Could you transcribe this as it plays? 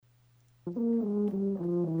Wake up!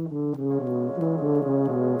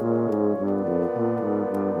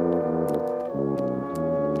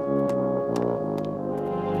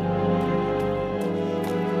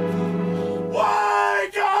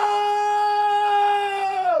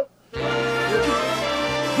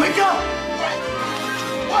 Wake up!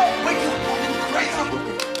 What? Wake up! Wake up!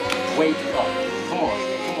 Wake up. Come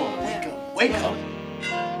on. Wake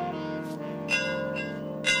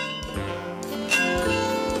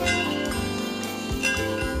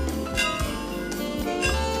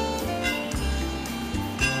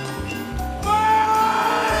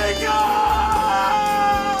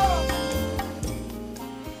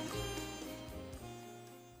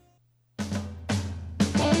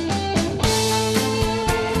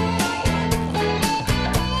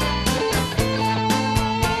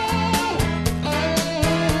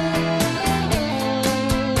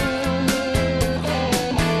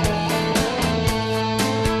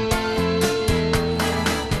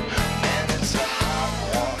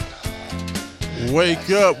Wake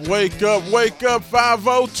up! Wake up! Wake up,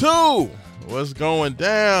 502. What's going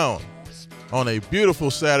down on a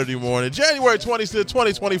beautiful Saturday morning, January 26th,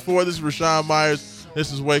 2024. This is Raashaan Myers.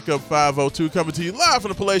 This is Wake Up 502 coming to you live from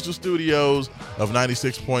the palatial studios of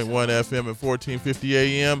 96.1 FM and 1450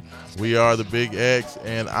 AM. We are the Big X,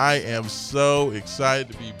 and I am so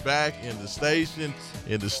excited to be back in the station,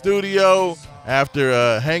 in the studio,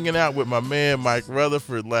 after hanging out with my man Mike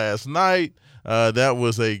Rutherford last night. That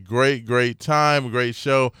was a great time, great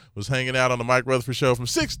show. Was hanging out on the Mike Rutherford Show from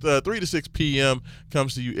 3 to 6 p.m.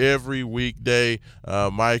 Comes to you every weekday.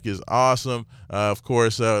 Mike is awesome. Of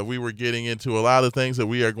course, we were getting into a lot of things that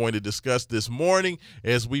we are going to discuss this morning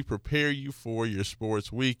as we prepare you for your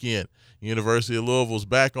sports weekend. University of Louisville's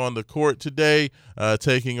back on the court today,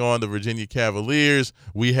 taking on the Virginia Cavaliers.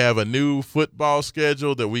 We have a new football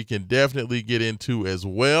schedule that we can definitely get into as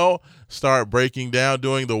well. Start breaking down,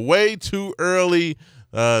 doing the way too early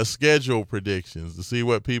schedule predictions to see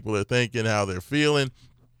what people are thinking, how they're feeling.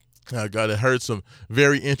 I got to heard some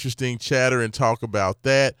very interesting chatter and talk about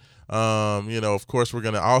that. Of course, we're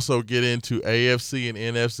going to also get into AFC and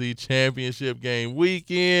NFC Championship game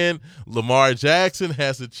weekend. Lamar Jackson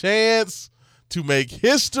has a chance to make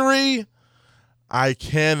history. I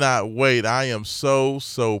cannot wait. I am so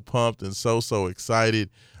pumped and so excited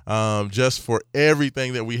just for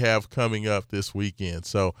everything that we have coming up this weekend.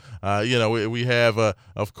 So, we have,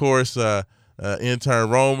 of course, intern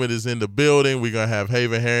Roman is in the building. We're going to have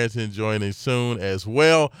Haven Harrington joining soon as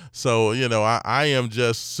well. So, I am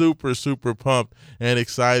just super pumped and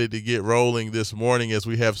excited to get rolling this morning as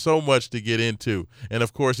we have so much to get into. And,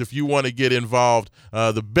 of course, if you want to get involved,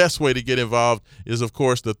 the best way to get involved is, of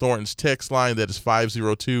course, the Thornton's text line. That is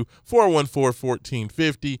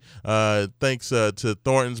 502-414-1450. Thanks to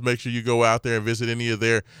Thornton's. Make sure you go out there and visit any of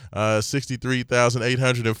their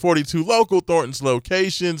 63,842 local Thornton's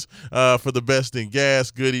locations for the best in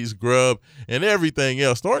gas, goodies, grub, and everything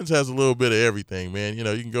else. Thornton's has a little bit of everything, man. You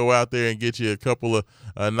can go out there and get you a couple of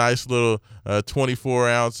nice little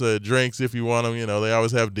 24-ounce drinks if you want them. They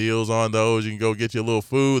always have deals on those. You can go get you a little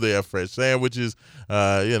food. They have fresh sandwiches,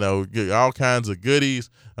 all kinds of goodies.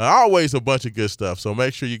 Always a bunch of good stuff. So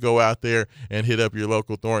make sure you go out there and hit up your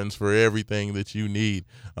local Thornton's for everything that you need.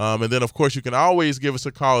 And then, of course, you can always give us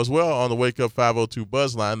a call as well on the Wake Up 502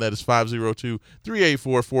 Buzz line. That is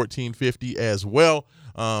 502-384-1450 as well.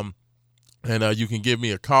 And you can give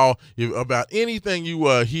me a call about anything you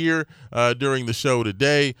hear during the show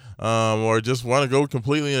today, or just want to go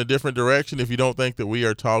completely in a different direction if you don't think that we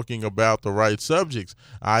are talking about the right subjects.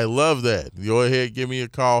 I love that. Go ahead, give me a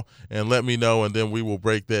call and let me know, and then we will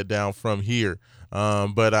break that down from here.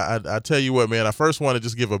 But I tell you what, man, I first want to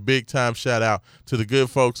just give a big time shout out to the good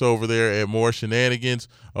folks over there at More Shenanigans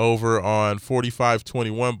over on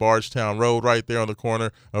 4521 Bardstown Road, right there on the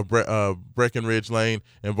corner of Breckenridge Lane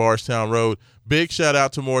and Bardstown Road. Big shout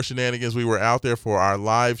out to More Shenanigans. We were out there for our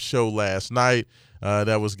live show last night.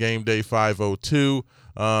 That was Game Day 502.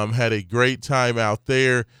 Had a great time out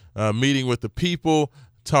there, meeting with the people,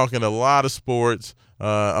 talking a lot of sports.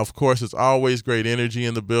 Of course, it's always great energy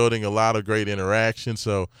in the building, a lot of great interaction.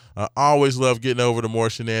 So always love getting over to More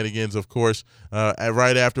Shenanigans. Of course,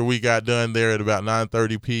 right after we got done there at about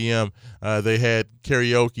 9:30 p.m., they had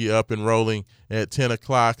karaoke up and rolling at 10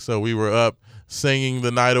 o'clock. So we were up singing the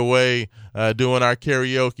night away, doing our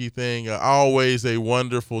karaoke thing. Always a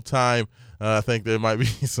wonderful time. I think there might be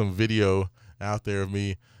some video out there of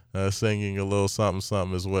me singing a little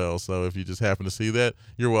something as well. So if you just happen to see that,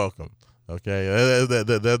 you're welcome. Okay,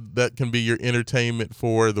 that can be your entertainment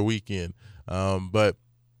for the weekend. But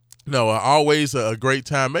No, always a great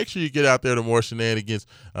time. Make sure you get out there to more shenanigans.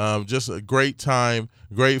 Just a great time,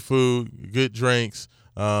 great food, good drinks.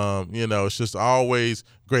 It's just always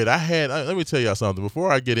great. Let me tell y'all something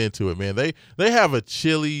before I get into it, man. They have a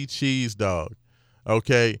chili cheese dog.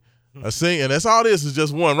 Okay. And that's all this is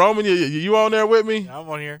just one. Roman, you on there with me? Yeah, I'm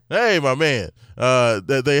on here. Hey, my man.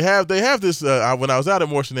 They have this. When I was out at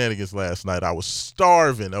More Shenanigans last night, I was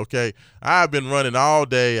starving. Okay, I've been running all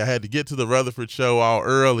day. I had to get to the Rutherford show all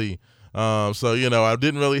early, so I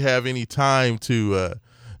didn't really have any time to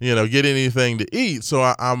get anything to eat.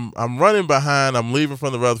 So I'm running behind. I'm leaving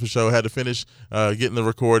from the Rutherford show. Had to finish getting the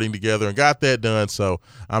recording together and got that done. So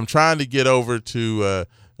I'm trying to get over to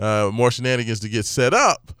More Shenanigans to get set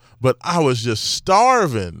up. But I was just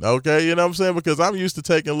starving, okay? You know what I'm saying? Because I'm used to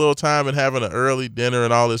taking a little time and having an early dinner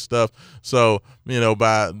and all this stuff. So,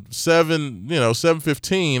 by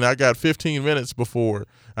 7:15, I got 15 minutes before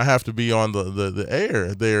I have to be on the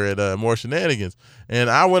air there at More Shenanigans.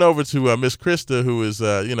 And I went over to Miss Krista, who is,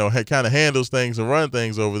 kind of handles things and run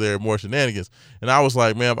things over there at More Shenanigans. And I was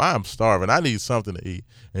like, ma'am, I'm starving. I need something to eat.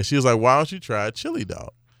 And she was like, why don't you try a chili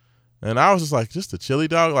dog? And I was just like, just a chili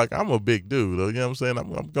dog? Like, I'm a big dude. You know what I'm saying?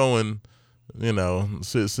 I'm going,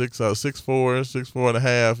 6'4", and a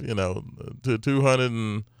half, to 200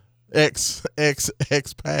 and X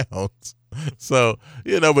pounds. So,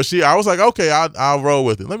 but I was like, okay, I'll roll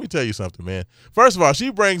with it. Let me tell you something, man. First of all, she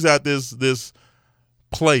brings out this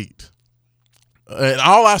plate. And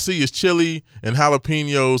all I see is chili and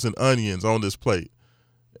jalapenos and onions on this plate.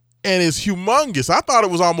 And it's humongous. I thought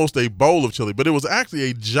it was almost a bowl of chili, but it was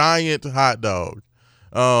actually a giant hot dog.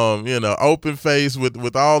 Open face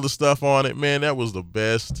with all the stuff on it. Man, that was the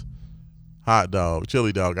best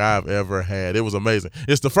chili dog I've ever had. It was amazing.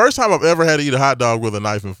 It's the first time I've ever had to eat a hot dog with a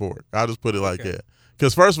knife and fork. I'll just put it like that.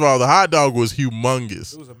 Because first of all, the hot dog was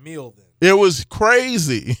humongous. It was a meal then. It was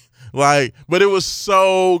crazy. But it was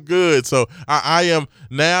so good. So I am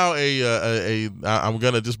now I'm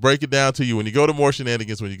going to just break it down to you. When you go to More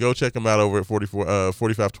Shenanigans, when you go check them out over at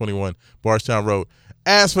 4521 Bardstown Road,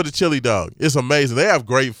 ask for the chili dog. It's amazing. They have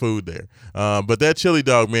great food there. But that chili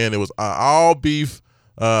dog, man, it was all beef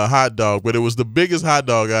hot dog, but it was the biggest hot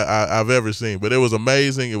dog I've ever seen. But it was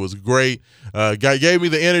amazing. It was great. Gave me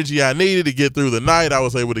the energy I needed to get through the night. I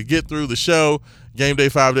was able to get through the show. Game Day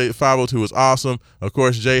 502 was awesome. Of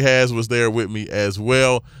course, Jay Has was there with me as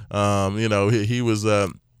well. He was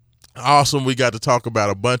awesome. We got to talk about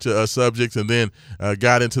a bunch of subjects, and then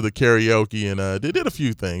got into the karaoke, and they did a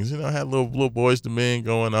few things. Had little Boys to Men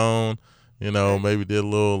going on. Maybe did a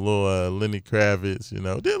little Lenny Kravitz. Did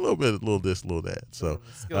a little bit, a little this, a little that. So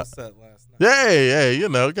skill set last night.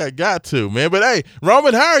 Hey, got to, man. But hey,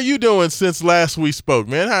 Roman, how are you doing since last we spoke,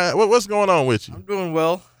 man? What's going on with you? I'm doing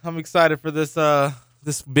well. I'm excited for this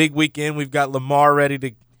big weekend. We've got Lamar ready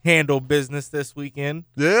to handle business this weekend.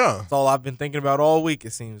 Yeah, that's all I've been thinking about all week.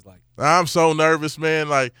 It seems like I'm so nervous, man.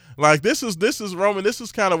 Like this is Roman. This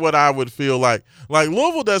is kind of what I would feel like. Like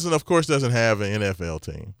Louisville doesn't have an NFL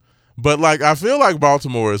team, but I feel like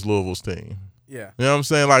Baltimore is Louisville's team. Yeah, you know what I'm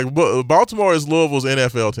saying? Like Baltimore is Louisville's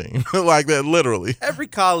NFL team, like that literally. Every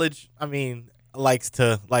college, likes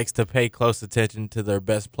to pay close attention to their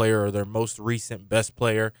best player or their most recent best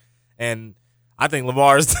player, and I think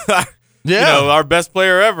Lamar is our best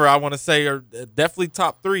player ever. I want to say, or definitely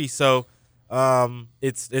top 3. So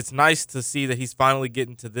it's nice to see that he's finally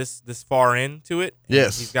getting to this far into it.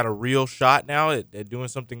 Yes, he's got a real shot now at doing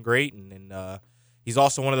something great, and he's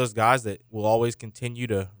also one of those guys that will always continue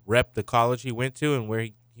to rep the college he went to and where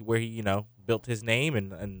he built his name,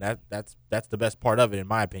 and that's the best part of it, in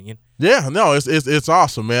my opinion. Yeah, no, it's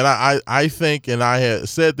awesome, man. I think, and I had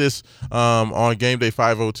said this on Game Day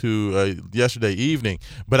 502 yesterday evening,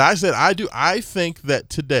 but I said I think that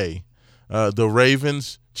today the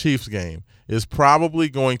Ravens-Chiefs game is probably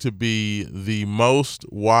going to be the most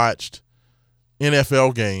watched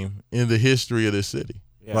NFL game in the history of this city.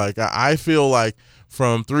 Yeah. I feel like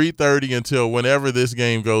from 3:30 until whenever this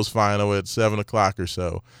game goes final at 7 o'clock or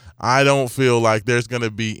so, I don't feel like there's going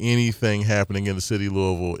to be anything happening in the city of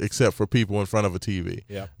Louisville except for people in front of a TV.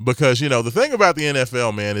 Yeah. Because, the thing about the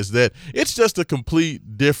NFL, man, is that it's just a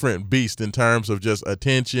complete different beast in terms of just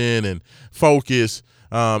attention and focus.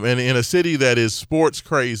 And in a city that is sports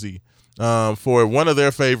crazy, for one of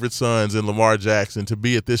their favorite sons in Lamar Jackson to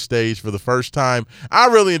be at this stage for the first time, I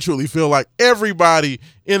really and truly feel like everybody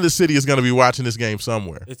in the city is going to be watching this game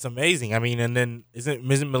somewhere. It's amazing. And then isn't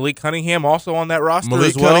Malik Cunningham also on that roster as well?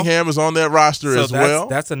 Malik Cunningham is on that roster as well.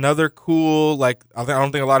 That's another cool, I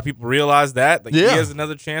don't think a lot of people realize that. He has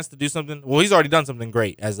another chance to do something. Well, he's already done something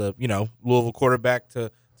great as a, Louisville quarterback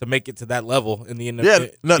to to make it to that level in the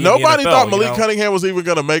NFL. Yeah, nobody thought Malik you know? Cunningham was even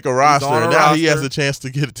going to make a roster, on a and now roster. he has a chance to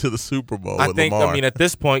get it to the Super Bowl with Lamar. I mean, at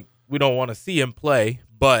this point, we don't want to see him play,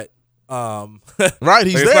 but right,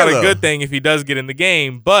 he's it's there. not though. a good thing if he does get in the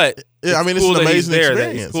game, but Yeah, I mean, it's cool an that he's amazing there, that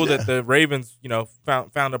experience. It's cool that the Ravens,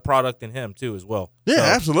 found a product in him too as well. Yeah, So,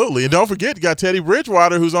 absolutely. And don't forget, you got Teddy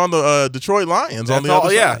Bridgewater, who's on the Detroit Lions on the other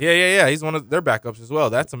side. Yeah. He's one of their backups as well.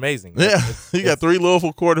 That's amazing. Yeah, you got 3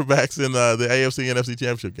 Louisville quarterbacks in the AFC and NFC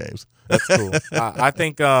Championship games. That's cool. I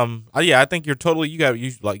think you're totally.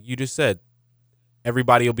 Like you just said.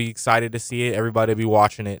 Everybody will be excited to see it. Everybody will be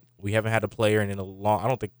watching it. We haven't had a player in a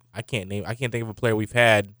long. I can't think of a player we've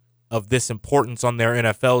had of this importance on their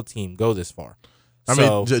NFL team go this far. I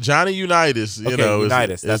mean, Johnny Unitas,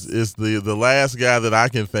 is the last guy that I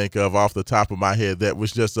can think of off the top of my head that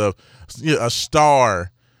was just a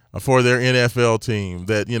star for their NFL team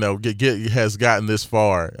that has gotten this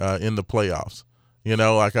far in the playoffs.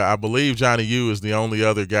 I believe Johnny U is the only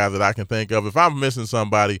other guy that I can think of. If I'm missing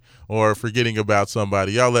somebody or forgetting about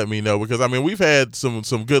somebody, y'all let me know, because I mean we've had some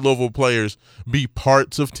good Louisville players be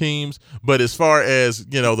parts of teams, but as far as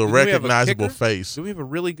the recognizable face, do we have a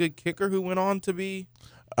really good kicker who went on to be?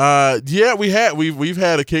 Yeah, we've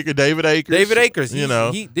had a kicker, David Akers.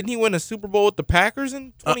 Didn't he win a Super Bowl with the Packers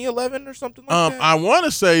in 2011 or something like that? I want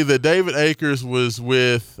to say that David Akers was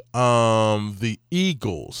with the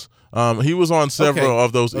Eagles. He was on several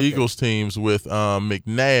of those Eagles teams with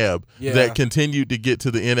McNabb that continued to get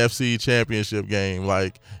to the NFC Championship game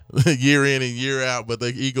like year in and year out, but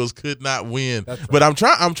the Eagles could not win. Right. But I'm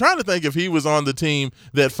trying to think if he was on the team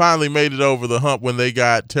that finally made it over the hump when they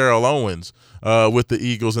got Terrell Owens with the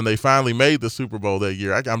Eagles and they finally made the Super Bowl that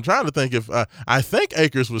year. I'm trying to think if I think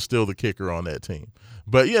Akers was still the kicker on that team.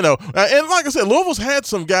 But, and like I said, Louisville's had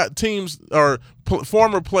some teams or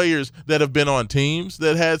former players that have been on teams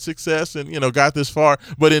that had success and, got this far.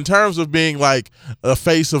 But in terms of being like a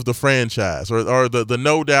face of the franchise or the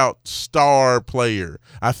no doubt star player,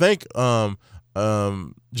 I think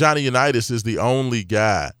Johnny Unitas is the only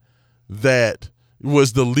guy that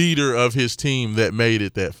was the leader of his team that made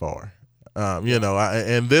it that far.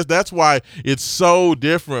 That's why it's so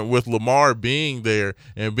different with Lamar being there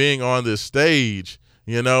and being on this stage.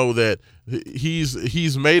 That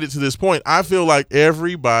he's made it to this point. I feel like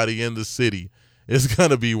everybody in the city is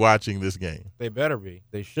gonna be watching this game. They better be.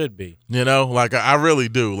 They should be. I really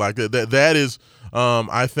do. Like that is,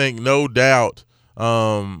 I think, no doubt,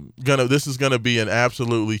 this is gonna be an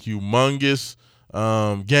absolutely humongous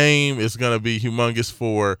game. It's gonna be humongous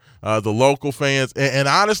for the local fans. And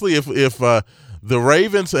honestly, if the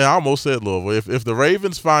Ravens, I almost said Louisville, if the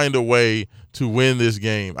Ravens find a way to win this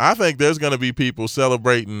game, I think there's going to be people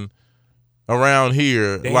celebrating around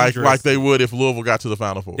here like they would if Louisville got to the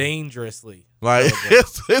Final Four. Dangerously. Like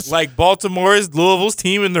it's like Baltimore is Louisville's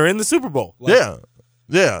team and they're in the Super Bowl. Yeah.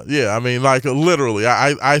 I mean, like literally,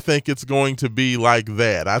 I think it's going to be like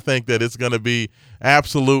that. I think that it's going to be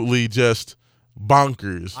absolutely just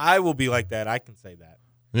bonkers. I will be like that. I can say that.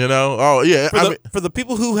 Oh yeah. For the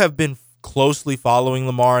people who have been closely following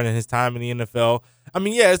Lamar and his time in the NFL, I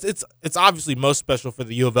mean, yeah, it's obviously most special for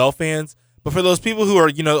the UofL fans, but for those people who are,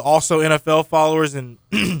 also NFL followers and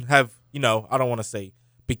have, I don't want to say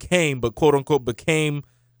became, but quote unquote became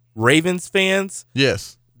Ravens fans.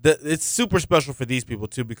 Yes. It's super special for these people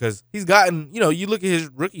too, because he's gotten, you look at his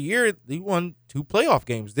rookie year, he won 2 playoff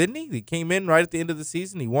games, didn't he? He came in right at the end of the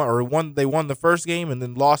season. They won the first game and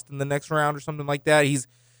then lost in the next round or something like that.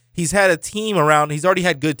 He's had a team around. He's already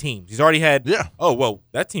had good teams. He's already had, oh, well,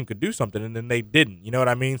 that team could do something, and then they didn't. You know what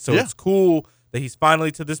I mean? So it's cool that he's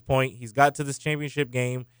finally to this point. He's got to this championship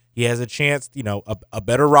game. He has a chance, a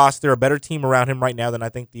better roster, a better team around him right now than I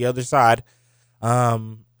think the other side.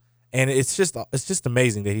 And it's just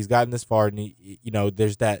amazing that he's gotten this far. And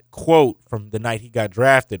there's that quote from the night he got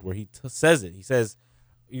drafted where he says it. He says,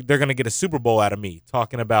 "They're going to get a Super Bowl out of me,"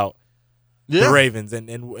 talking about the Ravens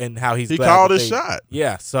and how he called his shot.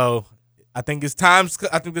 Yeah, so I think the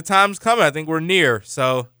time's coming. I think we're near.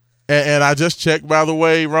 So, and I just checked, by the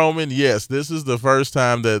way, Roman. Yes, this is the first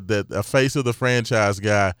time that a face of the franchise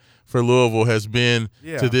guy for Louisville has been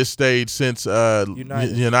to this stage since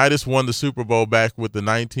Unitas won the Super Bowl back with the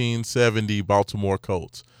 1970 Baltimore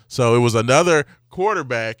Colts. So it was another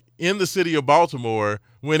quarterback in the city of Baltimore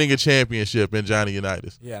winning a championship in Johnny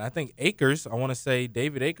Unitas. Yeah, and I think Akers, I want to say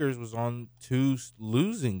David Akers was on 2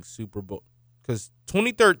 losing Super Bowl. Because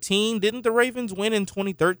 2013, didn't the Ravens win in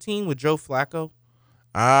 2013 with Joe Flacco?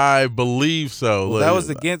 I believe so. Well, that was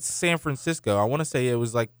against San Francisco. I want to say it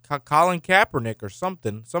was like Colin Kaepernick or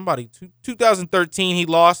something. Somebody, 2013 he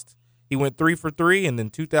lost. He went 3 for 3, and then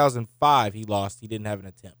 2005 he lost. He didn't have an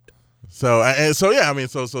attempt. So yeah, I mean,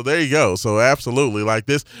 so there you go. So absolutely, like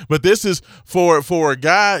this, but this is for a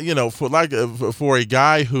guy, for a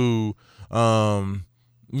guy who,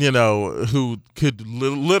 who could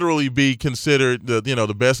literally be considered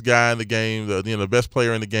the best guy in the game, the best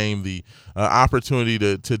player in the game, the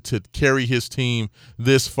opportunity to carry his team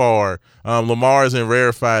this far. Lamar is in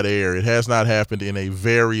rarefied air. It has not happened in a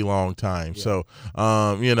very long time. Yeah. So,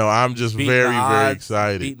 I'm just very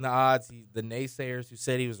excited. Beating the odds. The naysayers who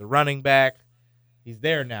said he was a running back, he's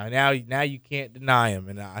there now. Now you can't deny him.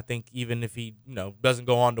 And I think even if he doesn't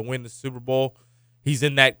go on to win the Super Bowl, he's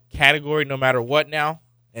in that category no matter what now.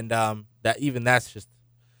 And that's just,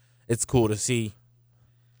 it's cool to see.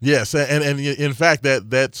 Yes, and in fact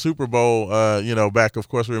that Super Bowl, back, of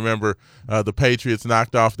course, we remember the Patriots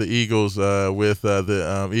knocked off the Eagles with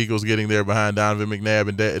the Eagles getting there behind Donovan McNabb,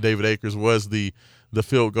 and David Akers was the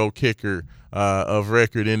field goal kicker of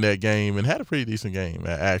record in that game, and had a pretty decent game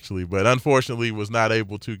actually, but unfortunately was not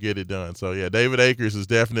able to get it done. So yeah, David Akers is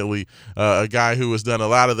definitely a guy who has done a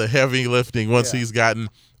lot of the heavy lifting once he's gotten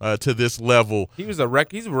to this level. He's a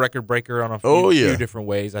record breaker on a few different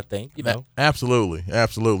ways, I think. Absolutely.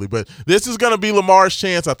 But this is going to be Lamar's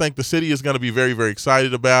chance. I think the city is going to be very, very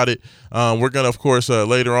excited about it. We're going to, of course,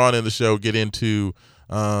 later on in the show get into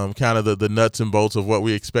kind of the nuts and bolts of what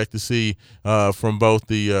we expect to see from both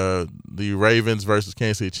the Ravens versus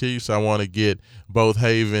Kansas City Chiefs. I want to get both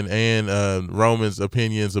Haven and Roman's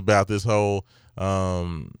opinions about this whole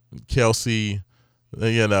Kelsey,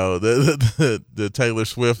 the Taylor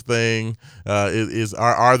Swift thing.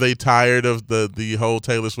 Are they tired of the whole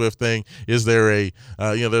Taylor Swift thing? Is there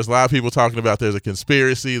there's a lot of people talking about there's a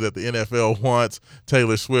conspiracy that the NFL wants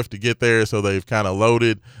Taylor Swift to get there, so they've kind of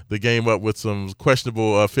loaded the game up with some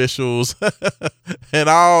questionable officials and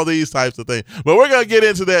all these types of things. But we're going to get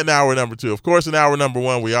into that in hour number 2. Of course, in hour number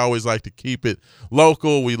 1, we always like to keep it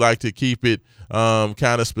local. We like to keep it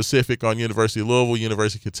kind of specific on University of Louisville,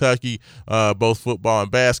 University of Kentucky, both football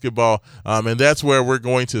and basketball. And that's where we're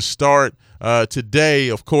going to start today.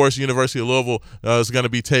 Of course, University of Louisville is going to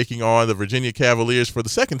be taking on the Virginia Cavaliers for the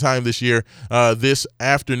second time this year, this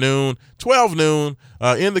afternoon, 12 noon,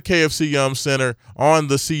 in the KFC Yum Center on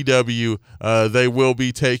the CW. They will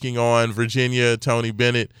be taking on Virginia, Tony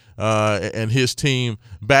Bennett, and his team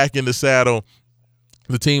back in the saddle,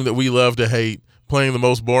 the team that we love to hate, playing the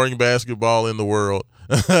most boring basketball in the world.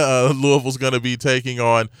 Louisville's going to be taking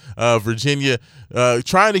on Virginia,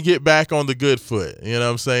 trying to get back on the good foot. You know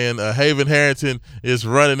what I'm saying? Haven Harrington is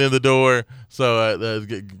running in the door, so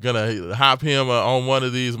going to hop him on one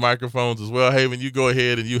of these microphones as well. Haven, you go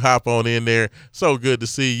ahead and you hop on in there. So good to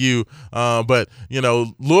see you. But,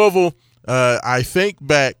 Louisville, I think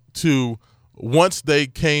back to once they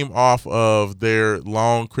came off of their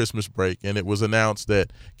long Christmas break and it was announced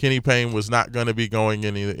that Kenny Payne was not going to be going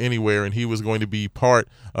anywhere and he was going to be part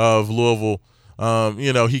of Louisville,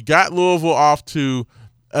 he got Louisville off to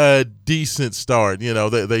a decent start.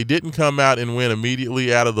 They didn't come out and win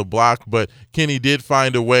immediately out of the block, but Kenny did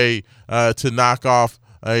find a way to knock off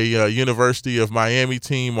a University of Miami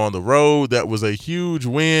team on the road. That was a huge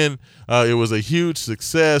win. It was a huge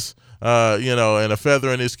success. And a feather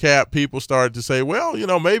in his cap. People started to say, well,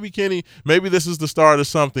 maybe Kenny, maybe this is the start of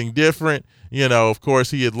something different. Of course,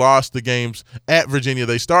 he had lost the games at Virginia.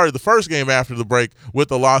 They started the first game after the break with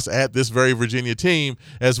a loss at this very Virginia team,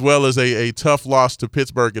 as well as a tough loss to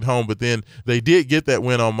Pittsburgh at home. But then they did get that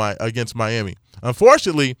win against Miami.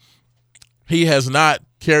 Unfortunately, he has not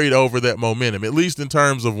carried over that momentum, at least in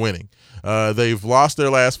terms of winning. They've lost their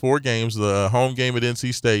last 4 games, the home game at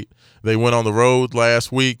NC State. They went on the road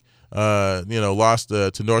last week. Lost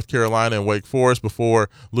to North Carolina and Wake Forest before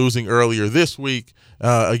losing earlier this week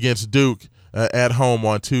against Duke at home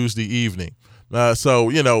on Tuesday evening. I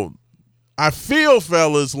feel,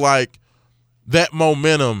 fellas, like that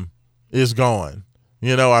momentum is gone.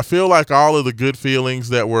 I feel like all of the good feelings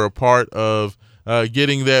that were a part of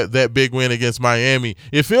getting that big win against Miami,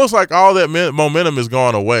 it feels like all that momentum has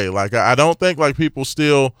gone away. Like I don't think like people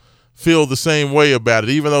still feel the same way about it,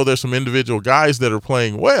 even though there's some individual guys that are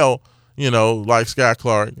playing well, like Scott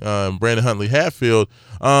Clark, Brandon Huntley Hatfield.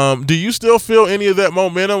 Do you still feel any of that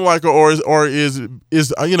momentum, or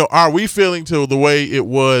is are we feeling to the way it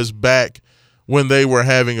was back when they were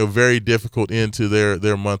having a very difficult end to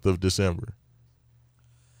their month of December?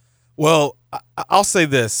 Well, I'll say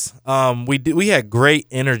this: we had great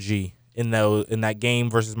energy in that game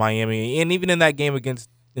versus Miami, and even in that game against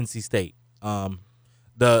NC State.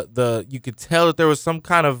 You could tell that there was some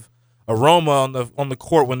kind of aroma on the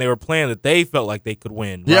court when they were playing that they felt like they could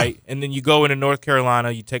win, right? And then you go into North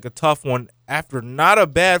Carolina, you take a tough one after not a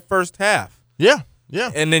bad first half. Yeah. Yeah.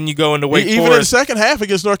 And then you go into Wake Even Forest. in the second half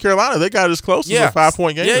against North Carolina, they got as close as a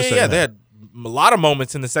 5-point game. Yeah. They had a lot of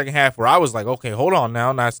moments in the second half where I was like, okay, hold on now.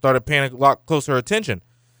 And I started paying a lot closer attention.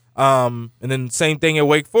 And then same thing at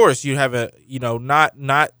Wake Forest. You have a,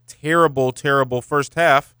 not terrible first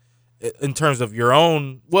half in terms of your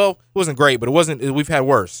own. Well, it wasn't great, but it wasn't. We've had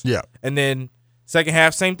worse. Yeah. And then second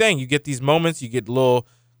half, same thing. You get these moments. You get a little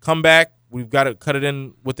comeback. We've got to cut it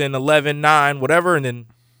in within 11, 9, whatever, and then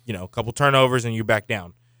a couple turnovers and you're back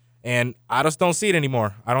down. And I just don't see it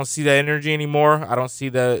anymore. I don't see that energy anymore. I don't see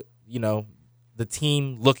the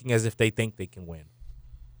team looking as if they think they can win.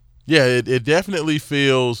 Yeah, it definitely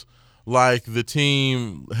feels like the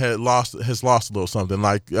team has lost a little something.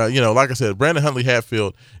 Like like I said, Brandon Huntley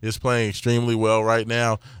Hatfield is playing extremely well right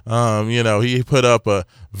now. He put up a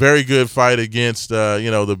very good fight against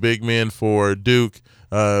the big men for Duke.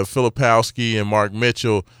 Filipowski and Mark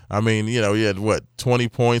Mitchell. I mean, he had 20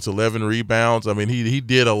 points, 11 rebounds. I mean, he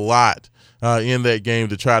did a lot in that game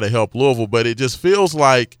to try to help Louisville, but it just feels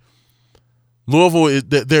like Louisville,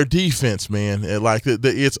 their defense, man,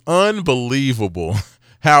 it's unbelievable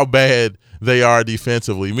how bad they are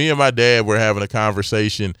defensively. Me and my dad were having a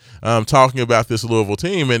conversation talking about this Louisville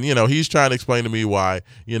team, and he's trying to explain to me why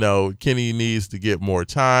Kenny needs to get more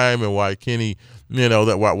time and why Kenny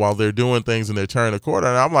that while they're doing things and they're turning the corner.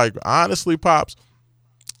 And I'm like, honestly, Pops,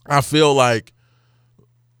 I feel like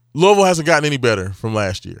Louisville hasn't gotten any better from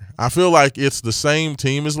last year. I feel like it's the same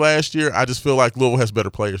team as last year. I just feel like Louisville has better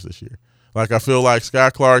players this year. Like, I feel like Sky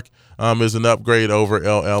Clark is an upgrade over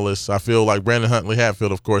L. Ellis. I feel like Brandon Huntley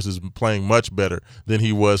Hatfield, of course, is playing much better than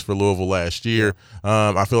he was for Louisville last year.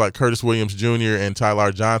 I feel like Curtis Williams Jr. and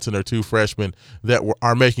Tyler Johnson are two freshmen that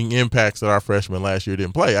are making impacts that our freshmen last year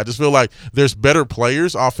didn't play. I just feel like there's better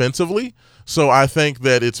players offensively, so I think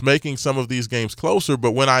that it's making some of these games closer.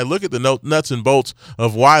 But when I look at the nuts and bolts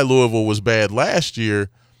of why Louisville was bad last year,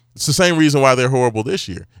 it's the same reason why they're horrible this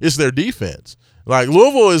year. It's their defense. Like,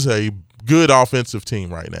 Louisville is a good offensive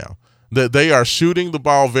team right now. That they are shooting the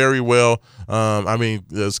ball very well.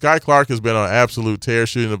 Sky Clark has been on an absolute tear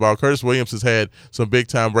shooting the ball. Curtis Williams has had some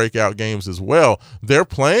big-time breakout games as well. They're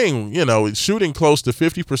playing, shooting close to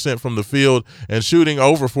 50% from the field and shooting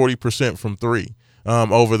over 40% from three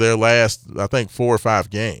over their last, I think, 4 or 5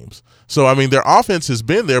 games. So, their offense has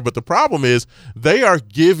been there, but the problem is they are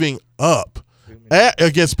giving up.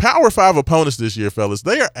 Against Power 5 opponents this year, fellas,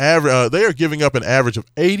 they are giving up an average of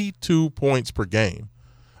 82 points per game.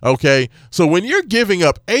 Okay, so when you're giving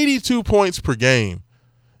up 82 points per game,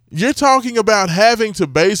 you're talking about having to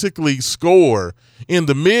basically score in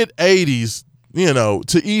the mid-80s,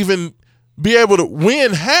 to even be able to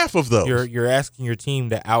win half of those. You're asking your team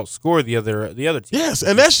to outscore the other team. Yes,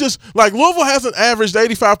 and that's just like Louisville hasn't averaged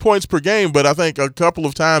 85 points per game, but I think a couple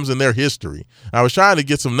of times in their history. I was trying to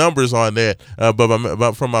get some numbers on that,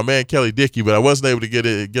 but from my man Kelly Dickey, but I wasn't able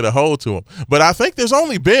to get a hold to him. But I think there's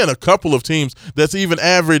only been a couple of teams that's even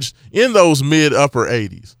averaged in those mid-upper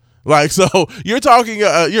 80s. Like, so you're talking,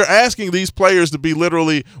 you're asking these players to be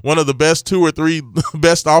literally one of the best 2 or 3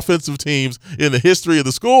 best offensive teams in the history of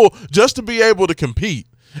the school just to be able to compete.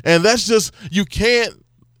 And that's just, you can't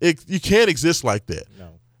exist like that.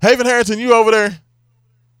 No. Haven Harrington, you over there?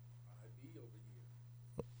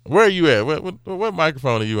 Where are you at? What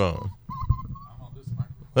microphone are you on? I'm on this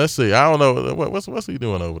microphone. Let's see. I don't know. What's he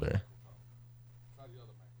doing over there? Try the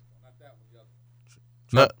other microphone. Not that one.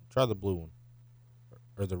 The other. Try the blue one.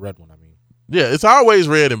 Or the red one, Yeah, it's always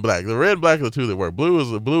red and black. The red and black are the two that work. Blue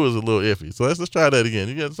is a little iffy. So let's try that again.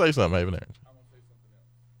 You got to say something, Haven Harrington. I want to say something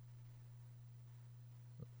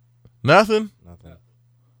else. Nothing? Nothing.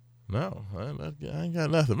 No, I ain't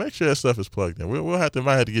got nothing. Make sure that stuff is plugged in.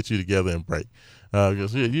 Might have to get you together and break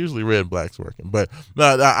because usually red and black's working. But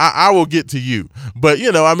I will get to you. But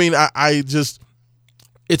I just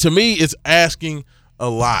to me it's asking a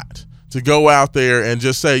lot to go out there and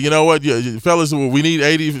just say, you know what, fellas, we need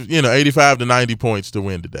 85 to 90 points to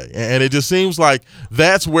win today. And it just seems like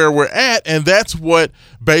that's where we're at, and that's what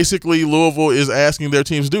basically Louisville is asking their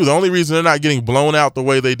teams to do. The only reason they're not getting blown out the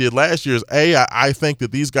way they did last year is, I think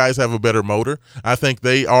that these guys have a better motor. I think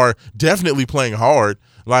they are definitely playing hard.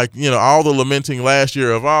 Like, all the lamenting last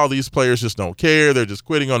year of, these players just don't care. They're just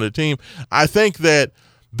quitting on the team. I think that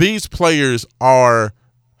these players are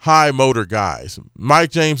high motor guys. Mike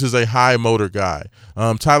James is a high motor guy.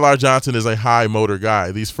 Tyler Johnson is a high motor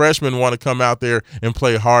guy. These freshmen want to come out there and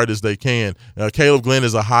play hard as they can. Caleb Glenn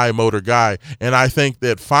is a high motor guy. And I think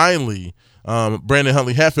that finally Brandon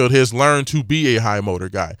Huntley Hatfield has learned to be a high motor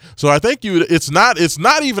guy. So I think it's not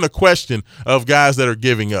even a question of guys that are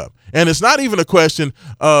giving up. And it's not even a question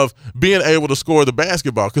of being able to score the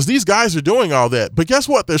basketball because these guys are doing all that. But guess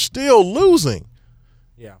what? They're still losing.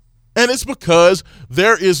 And it's because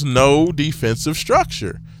there is no defensive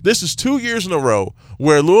structure. This is 2 years in a row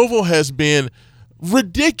where Louisville has been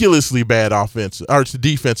ridiculously bad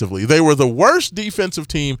defensively. They were the worst defensive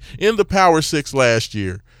team in the Power 6 last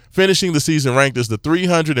year, finishing the season ranked as the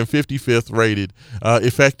 355th rated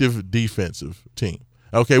effective defensive team,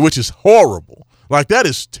 okay, which is horrible. Like, that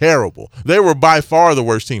is terrible. They were by far the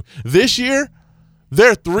worst team. This year,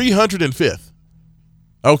 they're 305th,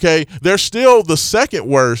 okay? They're still the second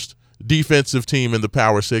worst defensive team in the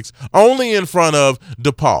Power 6, only in front of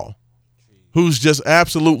DePaul, who's just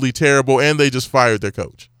absolutely terrible, and they just fired their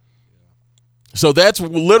coach. So that's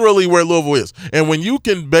literally where Louisville is. And when you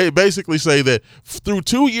can basically say that through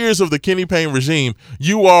 2 years of the Kenny Payne regime,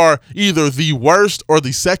 you are either the worst or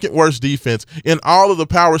the second worst defense in all of the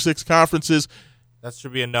Power 6 conferences, that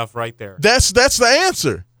should be enough right there. That's the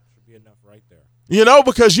answer. Should be enough right there. You know,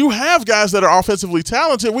 because you have guys that are offensively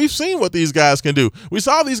talented. We've seen what these guys can do. We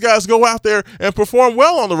saw these guys go out there and perform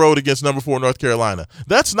well on the road against number 4 North Carolina.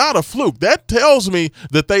 That's not a fluke. That tells me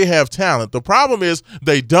that they have talent. The problem is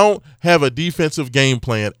they don't have a defensive game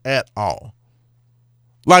plan at all.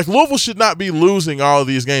 Like, Louisville should not be losing all of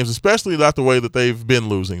these games, especially not the way that they've been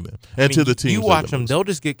losing them. And to the teams, you watch them, they'll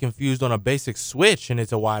just get confused on a basic switch, and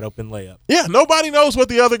it's a wide open layup. Yeah, nobody knows what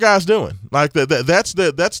the other guy's doing. Like, that's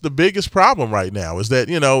the biggest problem right now, is that,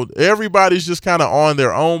 you know, everybody's just kind of on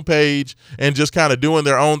their own page and just kind of doing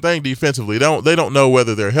their own thing defensively. They don't know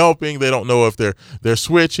whether they're helping. They don't know if they're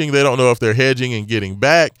switching. They don't know if they're hedging and getting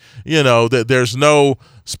back. You know, that there's no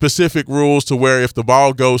specific rules to where if the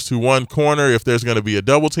ball goes to one corner, if there's going to be a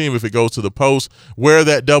double team, if it goes to the post, where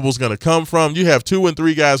that double's going to come from. You have 2 and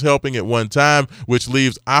 3 guys helping at one time, which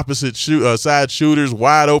leaves opposite side shooters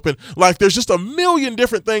wide open. Like, there's just a million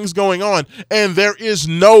different things going on, and there is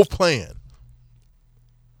no plan.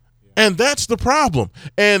 And that's the problem.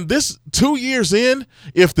 And this 2 years in,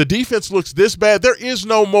 if the defense looks this bad, there is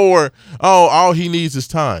no more, all he needs is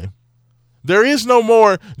time. There is no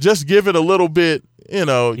more, just give it a little bit. You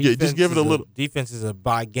know, just give it a little. Defense is a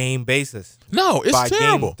by game basis. No, it's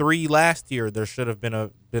terrible. Game 3 last year, there should have been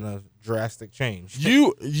a drastic change.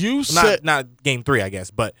 You said not game 3, I guess,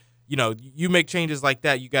 but you know, you make changes like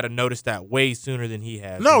that, you got to notice that way sooner than he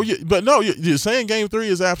has. You're saying game 3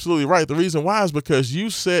 is absolutely right. The reason why is because you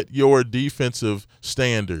set your defensive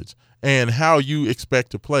standards and how you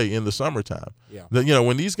expect to play in the summertime. Yeah. You know,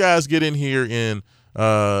 when these guys get in here in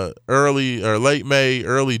early or late May,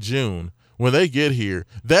 early June. When they get here,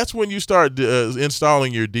 that's when you start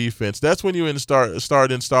installing your defense. That's when you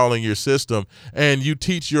start installing your system, and you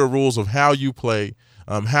teach your rules of how you play,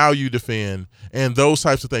 how you defend, and those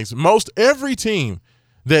types of things. Most every team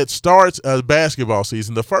that starts a basketball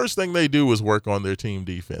season, the first thing they do is work on their team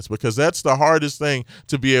defense, because that's the hardest thing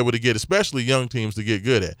to be able to get, especially young teams, to get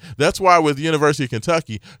good at. That's why with the University of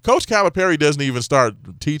Kentucky, Coach Calipari doesn't even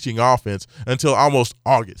start teaching offense until almost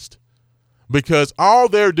August. Because all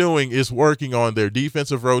they're doing is working on their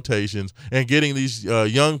defensive rotations and getting these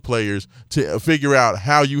young players to figure out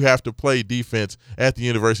how you have to play defense at the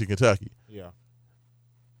University of Kentucky. Yeah.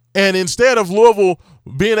 And instead of Louisville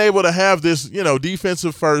being able to have this, you know,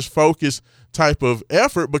 defensive first focus type of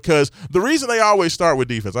effort, because the reason they always start with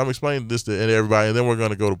defense, I'm explaining this to everybody, and then we're going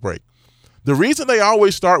to go to break. The reason they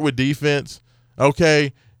always start with defense,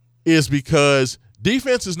 okay, is because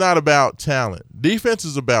defense is not about talent. Defense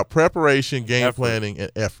is about preparation, game planning,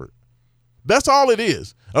 and effort. That's all it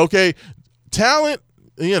is, okay? Talent,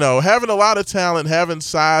 you know, having a lot of talent, having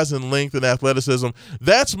size and length and athleticism,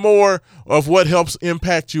 that's more of what helps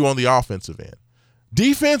impact you on the offensive end.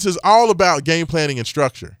 Defense is all about game planning and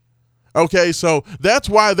structure. Okay, so that's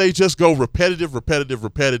why they just go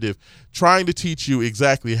repetitive, trying to teach you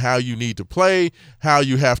exactly how you need to play, how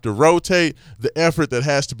you have to rotate, the effort that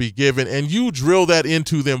has to be given, and you drill that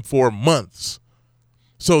into them for months.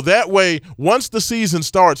 So that way, once the season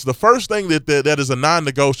starts, the first thing that is a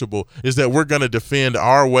non-negotiable is that we're going to defend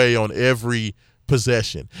our way on every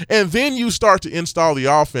possession. And then you start to install the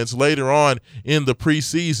offense later on in the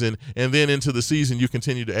preseason, and then into the season you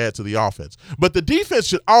continue to add to the offense. But the defense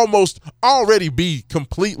should almost already be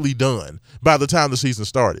completely done by the time the season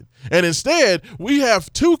started. And instead, we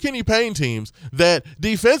have 2 Kenny Payne teams that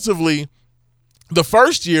defensively, the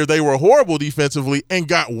first year they were horrible defensively and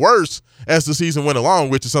got worse as the season went along,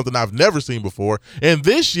 which is something I've never seen before. And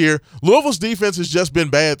this year, Louisville's defense has just been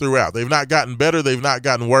bad throughout. They've not gotten better. They've not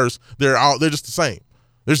gotten worse. They're just the same.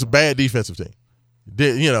 They're just a bad defensive team.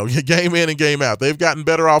 You know, game in and game out. They've gotten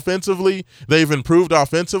better offensively. They've improved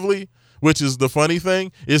offensively, which is the funny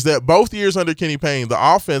thing, is that both years under Kenny Payne, the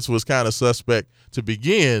offense was kind of suspect to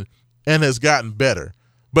begin and has gotten better.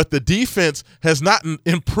 But the defense has not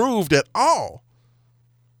improved at all.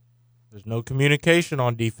 There's no communication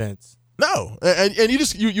on defense. No, and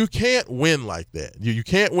you can't win like that. You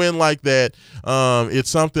can't win like that. It's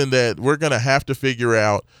something that we're going to have to figure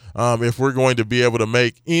out if we're going to be able to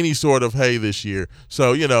make any sort of hay this year.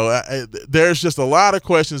 So, there's just a lot of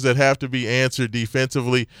questions that have to be answered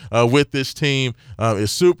defensively with this team.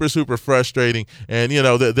 It's super, super frustrating. And,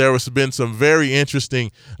 there has been some very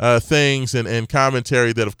interesting things and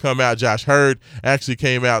commentary that have come out. Josh Hurd actually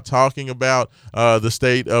came out talking about the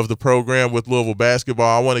state of the program with Louisville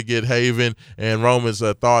basketball. I want to get Haven and Roman's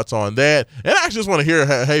thoughts on that. And I just want to hear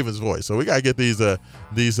Haven's voice. So we got to get these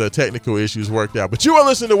technical issues worked out. But you are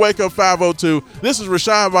listening to Wake Up 502. This is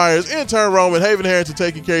Raashaan Myers, intern Roman, Haven Harrington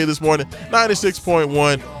taking care of you this morning. 96.1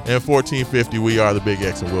 and 1450. We are the Big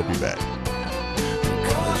X, and we'll be back.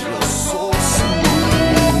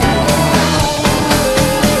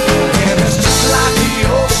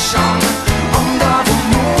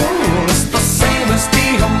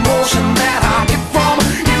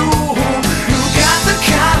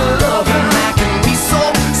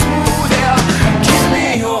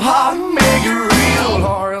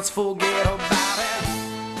 Forget about it.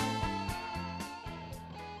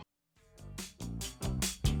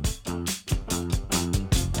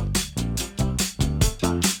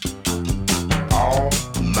 All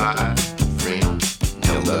my friends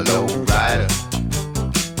know the low rider.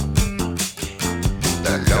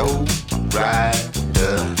 The low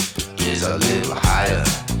rider is a little higher.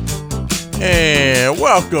 And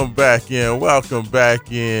welcome back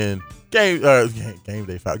in. Game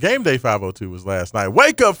day 502 was last night.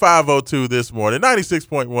 Wake Up 502 this morning.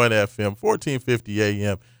 96.1 FM, 1450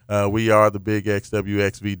 AM. We are the Big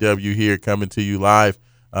XWXVW here, coming to you live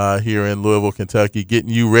here in Louisville, Kentucky, getting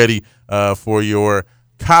you ready for your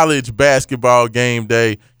college basketball game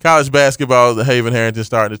day. College basketball, the Haven Harrington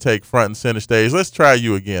starting to take front and center stage. Let's try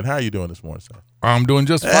you again. How are you doing this morning, sir? I'm doing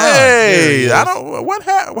just fine. Hey, I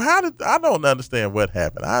don't understand what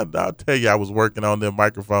happened. I'll tell you, I was working on them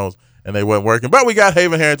microphones and they wasn't working. But we got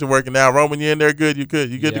Haven Harrington working now. Roman, you in there good? You good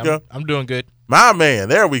to go? I'm doing good. My man,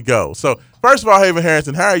 there we go. So first of all, Haven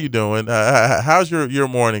Harrington, how are you doing? How's your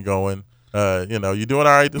morning going? You doing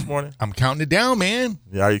all right this morning? I'm counting it down, man.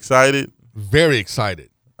 Yeah, are you excited? Very excited.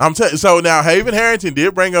 So now Haven Harrington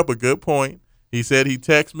did bring up a good point. He said he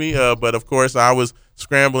texted me, but of course I was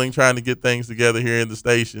scrambling trying to get things together here in the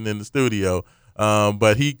station, in the studio.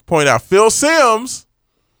 But he pointed out Phil Simms,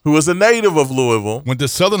 who is a native of Louisville. Went to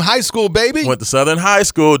Southern High School, baby. Went to Southern High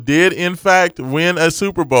School, did in fact win a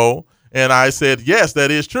Super Bowl. And I said, yes, that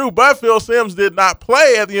is true. But Phil Simms did not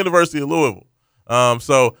play at the University of Louisville.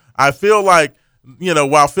 So I feel like,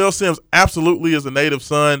 while Phil Simms absolutely is a native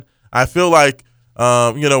son, I feel like,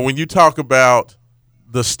 when you talk about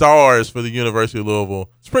the stars for the University of Louisville,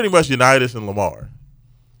 it's pretty much Unitas and Lamar.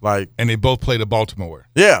 And they both played at Baltimore.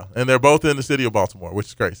 Yeah, and they're both in the city of Baltimore, which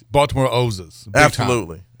is crazy. Baltimore owes us.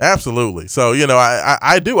 Absolutely. Absolutely. So,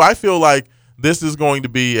 I feel like this is going to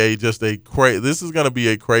be a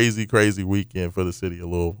crazy, crazy weekend for the city of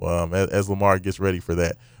Louisville as Lamar gets ready for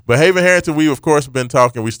that. But Haven Harrington, we of course been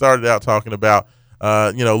talking. We started out talking about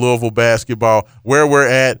Louisville basketball, where we're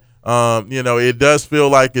at. It does feel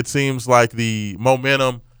like it seems like the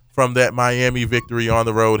momentum from that Miami victory on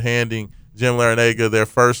the road, handing Jim Larinaga their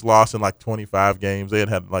first loss in like 25 games. They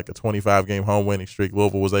had like a 25-game home winning streak.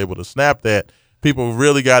 Louisville was able to snap that. People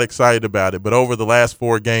really got excited about it. But over the last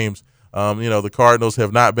 4 games, the Cardinals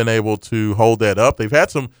have not been able to hold that up. They've had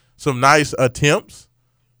some nice attempts.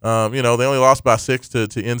 They only lost by 6 to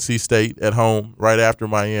NC State at home right after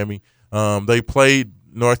Miami. They played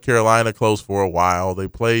North Carolina close for a while. They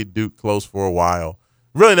played Duke close for a while.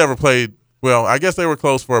 Really never played – well, I guess they were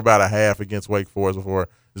close for about a half against Wake Forest before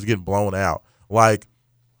just getting blown out. What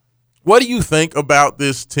do you think about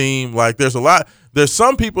this team? There's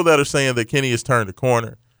some people that are saying that Kenny has turned a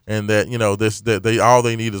corner and that, all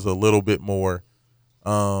they need is a little bit more.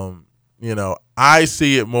 I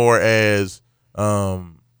see it more as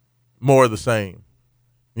more of the same.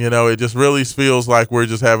 It just really feels like we're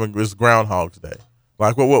just having this Groundhog's Day.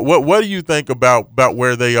 What do you think about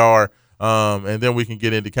where they are? And then we can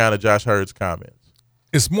get into kind of Josh Hurd's comments.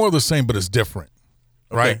 It's more of the same, but it's different.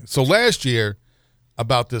 Right. Okay. So last year,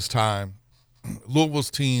 about this time, Louisville's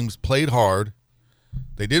teams played hard.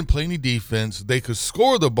 They didn't play any defense. They could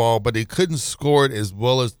score the ball, but they couldn't score it as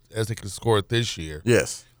well as they could score it this year.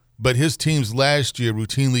 Yes. But his teams last year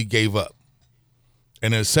routinely gave up.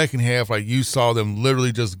 And in the second half, you saw them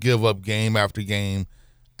literally just give up game after game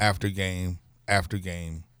after game after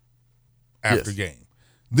game after game.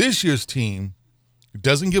 This year's team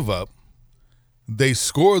doesn't give up. they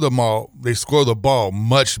score the ball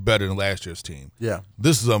much better than last year's team. Yeah.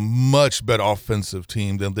 This is a much better offensive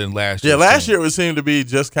team than last year. Yeah, last year it would seem to be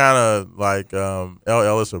just kind of like L.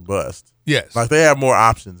 Ellis or bust. Yes. Like they have more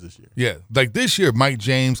options this year. Yeah. Like this year, Mike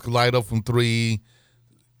James could light up from 3.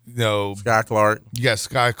 You know, Sky Clark. You got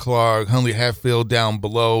Sky Clark. Huntley Hatfield down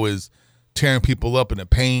below is tearing people up in the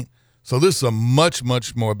paint. So this is a much,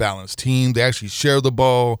 much more balanced team. They actually share the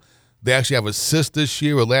ball. They actually have assists this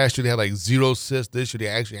year. Or last year they had like 0 assists. This year they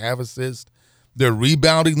actually have assists. They're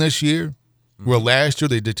rebounding this year. Where last year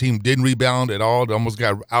the team didn't rebound at all. They almost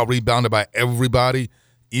got out-rebounded by everybody.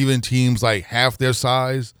 Even teams like half their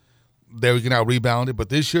size, they were getting out-rebounded. But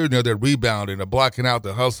this year, they're rebounding, they're blocking out,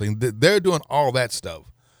 they're hustling. They're doing all that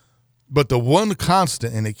stuff. But the one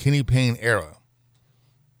constant in the Kenny Payne era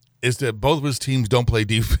is that both of his teams don't play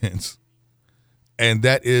defense. And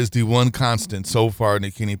that is the one constant so far in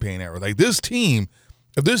the Kenny Payne era. Like this team,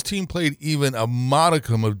 if this team played even a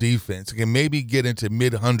modicum of defense, it can maybe get into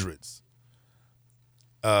mid-hundreds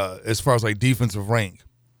as far as like defensive rank.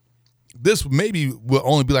 This maybe will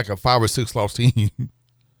only be like a 5 or 6 loss team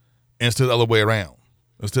instead of the other way around,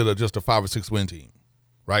 instead of just a 5 or 6 win team,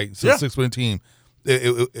 right? So yeah. A 6-win team,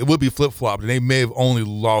 it would be flip-flopped, and they may have only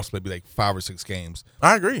lost maybe like 5 or 6 games.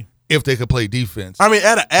 I agree. If they could play defense. I mean,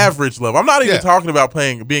 at an average level. I'm not even talking about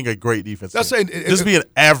being a great defense. That's saying just be an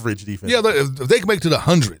average defense. Yeah, if they can make it to the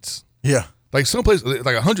hundreds. Yeah. Like some places, like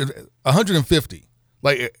 100, 150.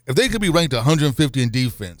 Like if they could be ranked 150 in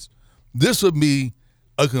defense, this would be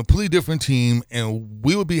a completely different team, and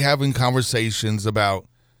we would be having conversations about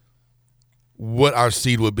what our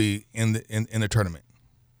seed would be in the tournament.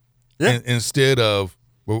 Yeah. Instead of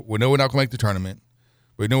we know we're not going to make the tournament.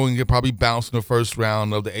 We know we can get probably bounced in the first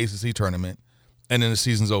round of the ACC tournament, and then the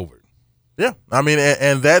season's over. Yeah, I mean,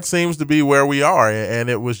 and that seems to be where we are. And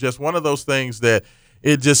it was just one of those things that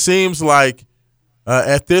it just seems like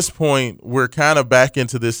at this point we're kind of back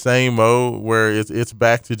into this same mode where it's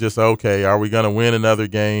back to just, okay, are we going to win another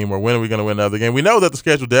game, or when are we going to win another game? We know that the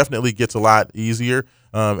schedule definitely gets a lot easier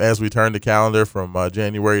as we turn the calendar from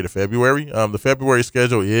January to February. The February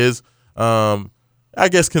schedule is I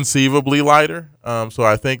guess conceivably lighter. So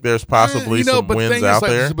I think there's possibly some wins out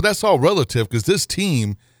there. But that's all relative because this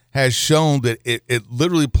team has shown that it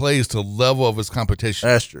literally plays to the level of its competition.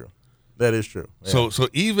 That's true. That is true. Yeah. So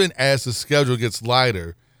even as the schedule gets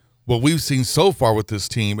lighter, what we've seen so far with this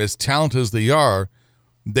team, as talented as they are,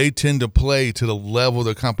 they tend to play to the level of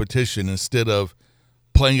the competition instead of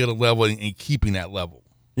playing at a level and keeping that level.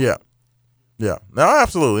 Yeah. Yeah, no,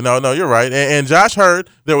 absolutely. No, you're right. And Josh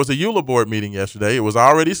Hurd, there was a EULA board meeting yesterday. It was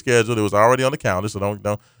already scheduled. It was already on the calendar. So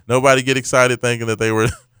don't nobody get excited thinking that they were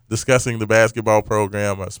discussing the basketball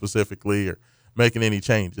program specifically or making any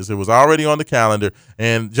changes. It was already on the calendar.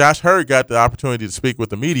 And Josh Hurd got the opportunity to speak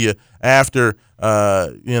with the media after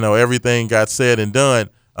everything got said and done.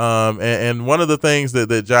 And one of the things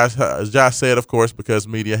that Josh said, of course, because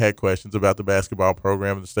media had questions about the basketball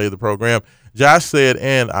program and the state of the program, Josh said,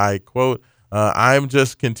 and I quote, I'm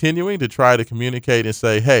just continuing to try to communicate and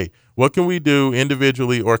say, hey, what can we do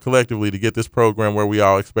individually or collectively to get this program where we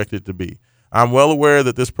all expect it to be? I'm well aware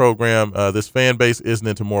that this program, this fan base isn't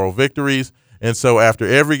into moral victories. And so after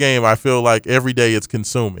every game, I feel like every day it's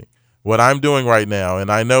consuming what I'm doing right now.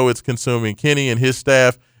 And I know it's consuming Kenny and his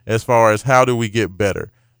staff as far as how do we get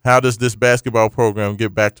better? How does this basketball program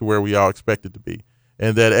get back to where we all expect it to be?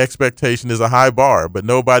 And that expectation is a high bar, but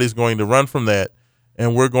nobody's going to run from that.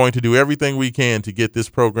 And we're going to do everything we can to get this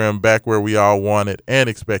program back where we all want it and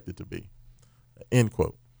expect it to be, end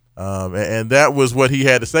quote. And that was what he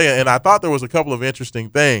had to say. And I thought there was a couple of interesting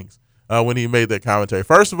things when he made that commentary.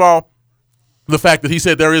 First of all, the fact that he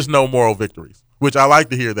said there is no moral victories, which I like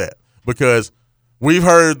to hear that because we've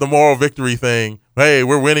heard the moral victory thing. Hey,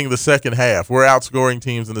 we're winning the second half. We're outscoring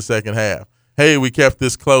teams in the second half. Hey, we kept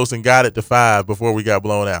this close and got it to 5 before we got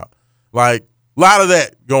blown out. Like, a lot of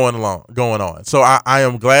that going on. So I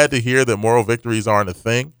am glad to hear that moral victories aren't a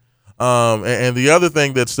thing. And the other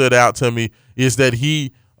thing that stood out to me is that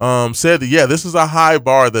he said that, yeah, this is a high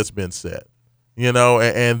bar that's been set.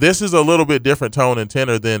 And this is a little bit different tone and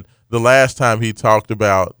tenor than the last time he talked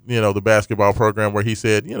about, the basketball program where he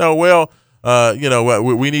said,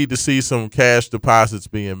 we need to see some cash deposits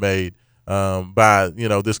being made by,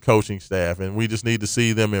 this coaching staff, and we just need to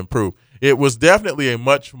see them improve. It was definitely a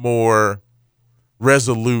much more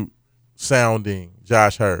resolute sounding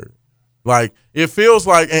Josh Hurd. Like, it feels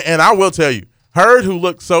like, and I will tell you, Hurd, who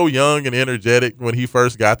looked so young and energetic when he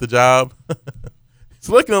first got the job, he's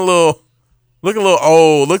looking a little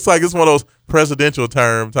old. Looks like it's one of those presidential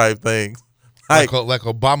term type things. Like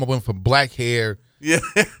Obama went from black hair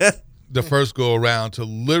the first go around to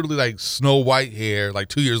literally like Snow White hair like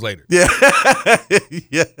 2 years later. Yeah,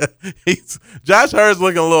 yeah. Josh Hurt's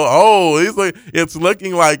looking a little old. It's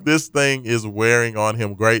looking like this thing is wearing on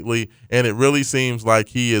him greatly, and it really seems like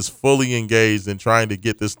he is fully engaged in trying to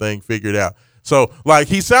get this thing figured out. So, like,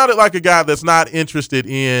 he sounded like a guy that's not interested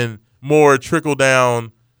in more trickle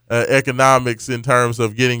down economics in terms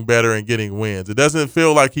of getting better and getting wins. It doesn't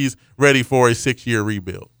feel like he's ready for a 6-year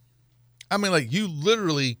rebuild. I mean, like, you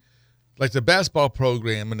literally, like, the basketball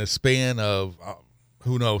program in the span of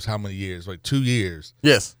who knows how many years, like 2 years,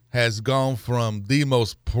 Yes, has gone from the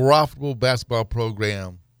most profitable basketball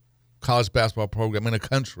program, college basketball program in the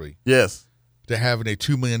country, yes, to having a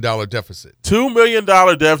 $2 million deficit. $2 million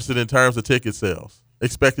deficit in terms of ticket sales,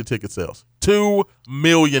 expected ticket sales. $2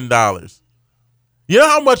 million. You know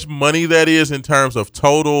how much money that is in terms of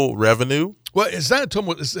total revenue? Well, it's not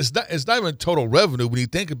total. It's not even total revenue when you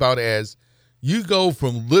think about it as you go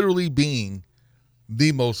from literally being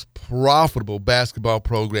the most profitable basketball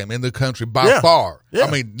program in the country by far. Yeah.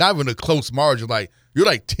 I mean, not even a close margin. Like you're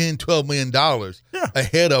like $10, $12 million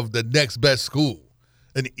ahead of the next best school,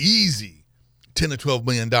 an easy $10 to $12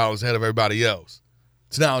 million ahead of everybody else.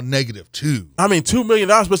 It's now -2. I mean, $2 million,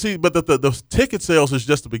 but the ticket sales is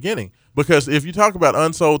just the beginning. Because if you talk about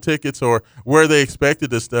unsold tickets or where they expected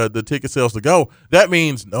the ticket sales to go, that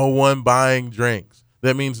means no one buying drinks.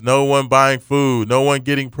 That means no one buying food, no one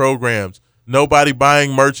getting programs, nobody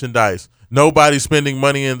buying merchandise, nobody spending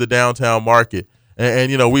money in the downtown market.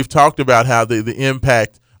 And you know, we've talked about how the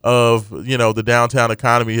impact of, you know, the downtown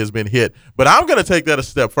economy has been hit. But I'm going to take that a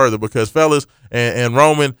step further because, fellas, and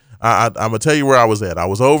Roman, I'm going to tell you where I was at. I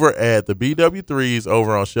was over at the BW3s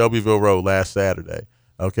over on Shelbyville Road last Saturday.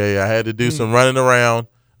 Okay, I had to do some running around,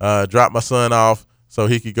 drop my son off so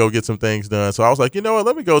he could go get some things done. So I was like, you know what,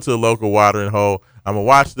 let me go to the local watering hole. I'm going to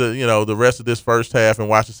watch the rest of this first half and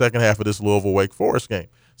watch the second half of this Louisville Wake Forest game.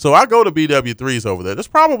 So I go to BW3s over there. There's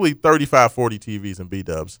probably 35, 40 TVs in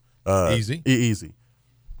B-dubs. Easy.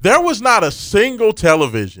 There was not a single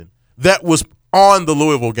television that was on the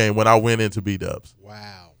Louisville game when I went into B-dubs.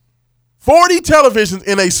 Wow. 40 televisions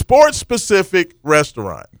in a sports-specific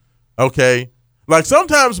restaurant, okay? Like,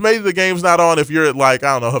 sometimes maybe the game's not on if you're at, like,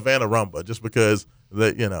 I don't know, Havana Rumba, just because,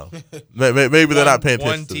 maybe they're not paying attention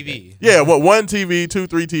one to the TV. game. Yeah, one TV, 2,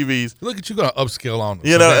 3 TVs. Look at you going to upscale on them.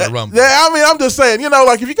 You know, yeah, I mean, I'm just saying, you know,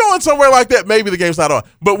 like, if you're going somewhere like that, maybe the game's not on.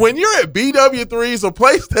 But when you're at BW3's, a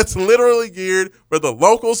place that's literally geared for the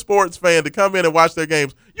local sports fan to come in and watch their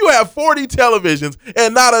games, you have 40 televisions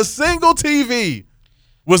and not a single TV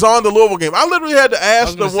was on the Louisville game. I literally had to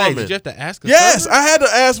ask the woman. Did you have to ask Yes, server? I had to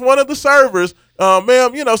ask one of the servers,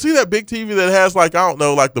 ma'am, you know, see that big TV that has, like, I don't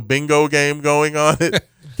know, like the bingo game going on it?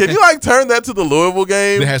 Can you, like, turn that to the Louisville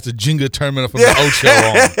game? It has the Jenga tournament from the Ocho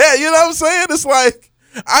on. Yeah, you know what I'm saying? It's like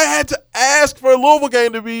I had to ask for a Louisville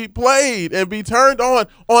game to be played and be turned on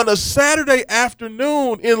a Saturday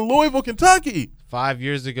afternoon in Louisville, Kentucky. 5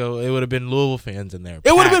 years ago, it would have been Louisville fans in there.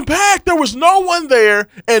 It would have been packed. There was no one there,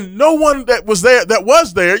 and no one that was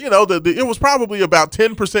there. You know, it was probably about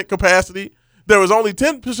 10% capacity. There was only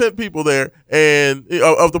 10% people there, and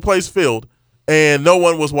of the place filled, and no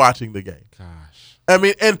one was watching the game. Gosh. I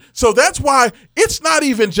mean, and so that's why it's not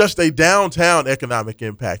even just a downtown economic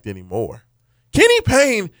impact anymore. Kenny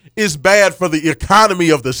Payne is bad for the economy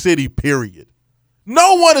of the city, period.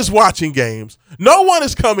 No one is watching games. No one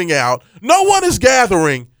is coming out. No one is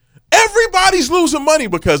gathering. Everybody's losing money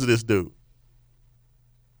because of this dude.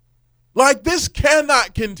 Like, this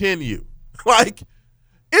cannot continue. Like,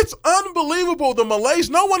 it's unbelievable. The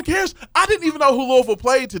malaise, no one cares. I didn't even know who Louisville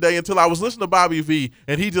played today until I was listening to Bobby V,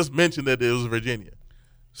 and he just mentioned that it was Virginia.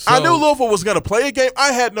 I knew Louisville was going to play a game.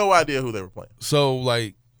 I had no idea who they were playing. So,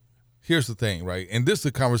 like, here's the thing, right? And this is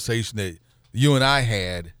a conversation that you and I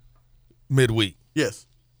had midweek. Yes.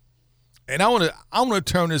 And I want to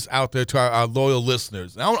turn this out there to our loyal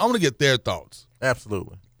listeners. And I want to get their thoughts.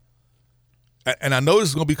 Absolutely. And I know this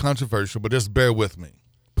is going to be controversial, but just bear with me.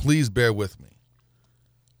 Please bear with me.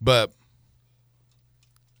 But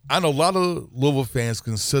I know a lot of Louisville fans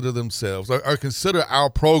consider themselves or consider our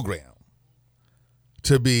program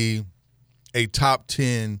to be a top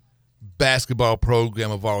 10 basketball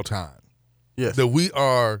program of all time. Yes. That we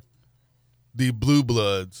are the blue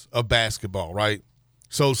bloods of basketball, right?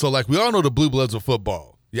 So like we all know the blue bloods of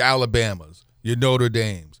football, your Alabamas, your Notre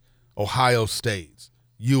Dames, Ohio States,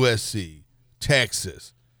 USC,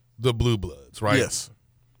 Texas, the blue bloods, right? Yes.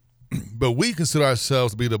 But we consider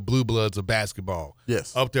ourselves to be the blue bloods of basketball.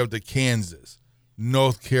 Yes. Up there with the Kansas,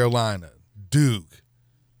 North Carolina, Duke,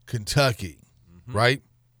 Kentucky, right?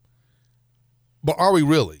 But are we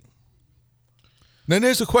really? Then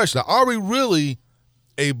there's the question. Are we really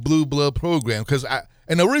a blue blood program?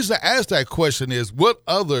 And the reason I asked that question is, what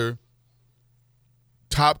other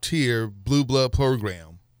top tier blue blood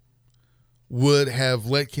program would have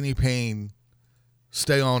let Kenny Payne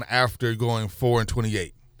stay on after going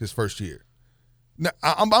 4-28 this first year? Now,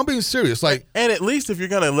 I'm being serious. Like, and at least if you're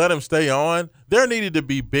going to let him stay on, there needed to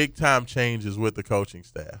be big time changes with the coaching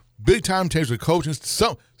staff. Big time change with coaching.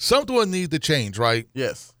 Something would need to change, right?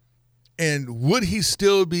 Yes. And would he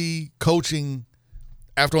still be coaching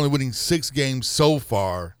after only winning 6 games so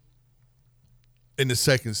far in the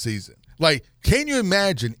second season? Like, can you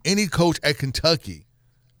imagine any coach at Kentucky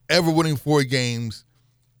ever winning 4 games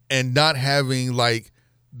and not having, like,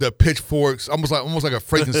 the pitchforks, almost like a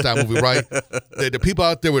Frankenstein movie, right? The people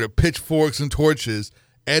out there with the pitchforks and torches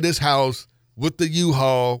at his house with the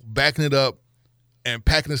U-Haul, backing it up and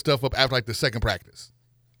packing the stuff up after, like, the second practice.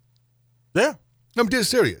 Yeah. I'm dead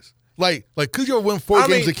serious. Like, could you ever win 4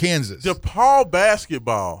 games at Kansas? DePaul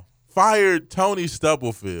basketball fired Tony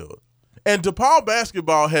Stubblefield. And DePaul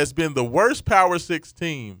basketball has been the worst Power 6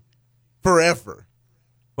 team forever.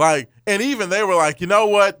 Like, and even they were like, you know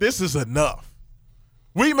what? This is enough.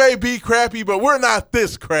 We may be crappy, but we're not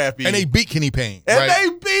this crappy. And they beat Kenny Payne. And right? they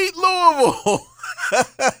beat Louisville.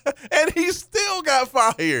 And he still got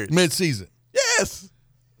fired. Mid-season. Yes.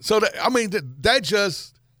 So, that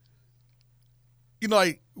just,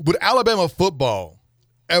 like, would Alabama football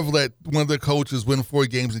ever let one of their coaches win 4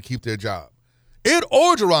 games and keep their job? Ed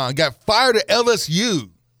Orgeron got fired at LSU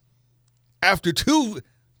after two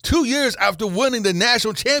years after winning the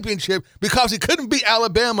national championship because he couldn't beat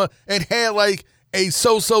Alabama and had, like, a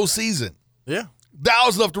so-so season. Yeah. That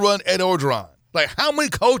was enough to run Ed Orgeron. Like, how many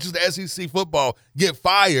coaches in SEC football get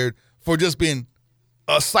fired for just being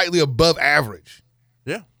slightly above average?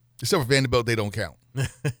 Yeah. Except for Vanderbilt, they don't count.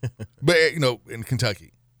 But, in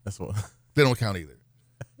Kentucky, That's what. they don't count either.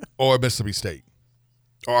 Or Mississippi State.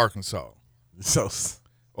 Or Arkansas. So.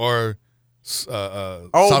 Or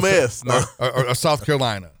Ole Miss. Or South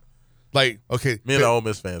Carolina. Like, okay. Me and the Ole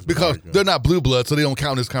Miss fans. Because they're not blue blood, so they don't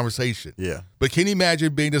count in this conversation. Yeah. But can you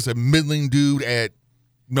imagine being just a middling dude at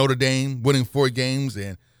Notre Dame, winning 4 games,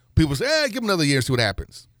 and people say, give him another year and see what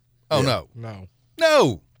happens? Oh, Yeah.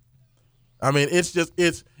 No. I mean,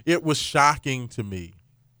 it was shocking to me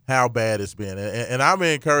how bad it's been. And I'm going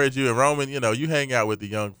to encourage you, and Roman, you hang out with the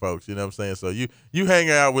young folks, you know what I'm saying? So you hang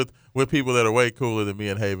out with people that are way cooler than me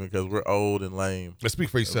and Haven because we're old and lame. Let's speak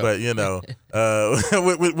for yourself. But,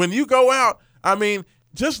 when you go out, I mean,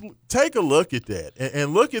 just take a look at that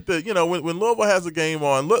and look at the, when Louisville has a game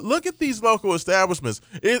on, look at these local establishments.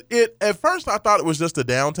 It at first I thought it was just a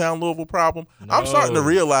downtown Louisville problem. No, I'm starting to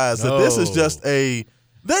realize that this is just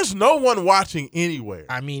there's no one watching anywhere.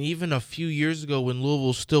 I mean, even a few years ago when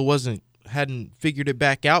Louisville still hadn't figured it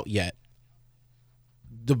back out yet.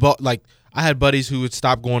 I had buddies who would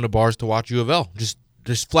stop going to bars to watch UofL,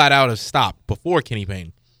 just flat out have stopped before Kenny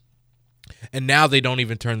Payne, and now they don't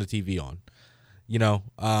even turn the TV on,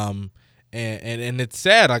 and it's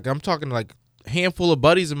sad. Like, I'm talking like a handful of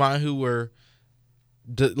buddies of mine who were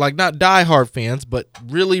not diehard fans, but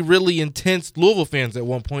really, really intense Louisville fans at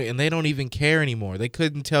one point, and they don't even care anymore. They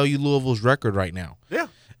couldn't tell you Louisville's record right now. Yeah,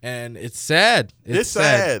 and it's sad. It's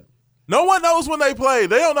sad. No one knows when they play.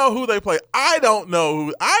 They don't know who they play. I don't know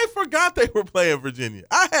who. I forgot they were playing Virginia.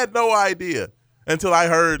 I had no idea until I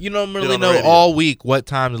heard. You don't really know all week what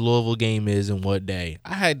time the Louisville game is and what day.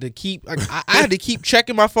 I had to keep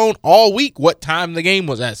checking my phone all week what time the game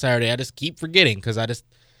was that Saturday. I just keep forgetting because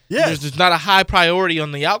there's just not a high priority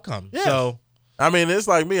on the outcome. Yes. So I mean, it's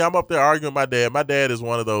like me. I'm up there arguing with my dad. My dad is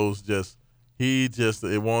one of those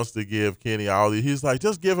it wants to give Kenny all these. He's like,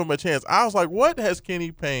 just give him a chance. I was like, what has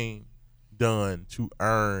Kenny Payne done to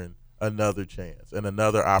earn another chance and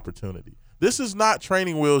another opportunity? This is not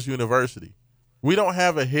Training Wheels University. We don't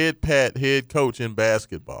have a head coach in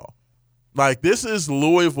basketball. Like, this is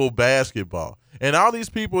Louisville basketball. And all these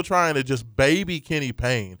people trying to just baby Kenny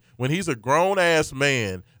Payne when he's a grown-ass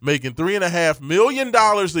man making $3.5 million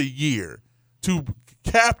a year to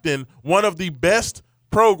captain one of the best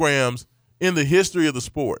programs in the history of the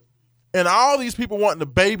sport. And all these people wanting to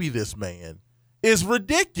baby this man is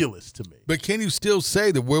ridiculous to me. But can you still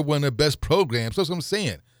say that we're one of the best programs? That's what I'm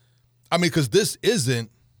saying. I mean, because this isn't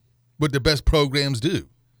what the best programs do.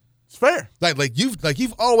 It's fair. Like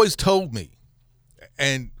you've always told me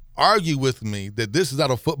and argue with me that this is not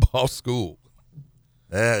a football school.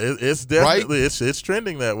 Yeah, it's definitely right? it's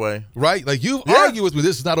trending that way. Right? Like you've argued with me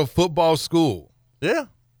this is not a football school. Yeah.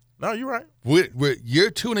 No, you're right. We're year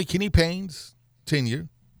 2 in Kenny Payne's tenure,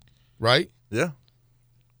 right? Yeah.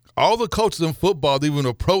 All the coaches in football that even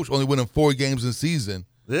approach only winning 4 games in season.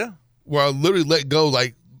 Yeah. Where I literally let go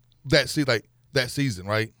like that. See, like that season,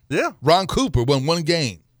 right? Yeah. Ron Cooper won one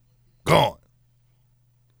game. Gone.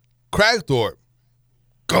 Cragthorpe.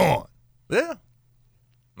 Gone. Yeah.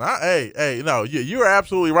 Nah, hey, no, you're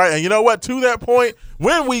absolutely right. And you know what? To that point,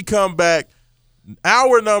 when we come back,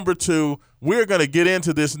 hour number 2, we're going to get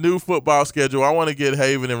into this new football schedule. I want to get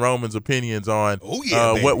Haven and Roman's opinions on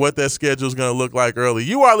what that schedule is going to look like early.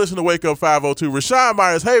 You are listening to Wake Up 502. Raashaan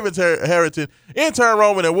Myers, Haven's Harrington, intern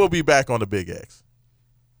Roman, and we'll be back on the Big X.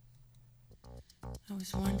 I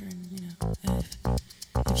was wondering,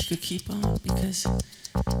 if you could keep on, because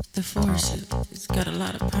the Force, it's got a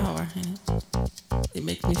lot of power, and it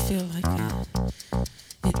makes me feel like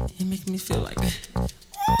it makes me feel like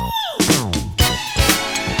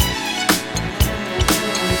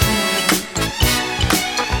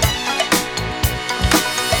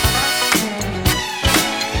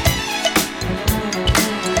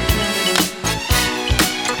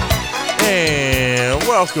And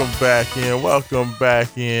welcome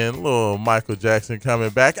back in. Little Michael Jackson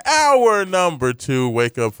coming back. Hour number 2,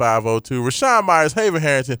 Wake Up 502. Raashaan Myers, Haven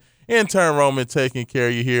Harrington, intern Roman taking care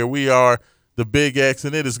of you here. We are the Big X,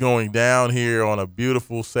 and it is going down here on a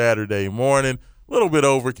beautiful Saturday morning. A little bit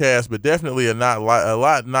overcast, but definitely a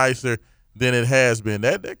lot nicer than it has been.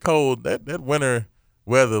 That cold, that winter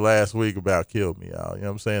weather last week about killed me, y'all. You know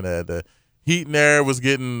what I'm saying? That heat and air was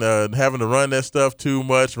getting having to run that stuff too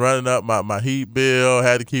much, running up my heat bill.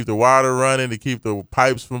 Had to keep the water running to keep the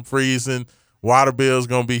pipes from freezing. Water bill's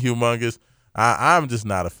gonna be humongous. I'm just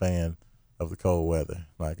not a fan of the cold weather.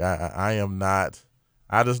 Like I am not.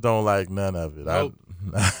 I just don't like none of it. Nope.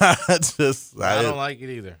 I don't like it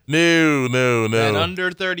either. No. And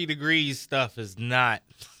under 30 degrees stuff is not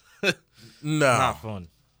not fun.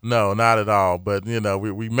 No, not at all. But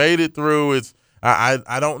we made it through. It's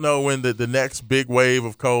I don't know when the next big wave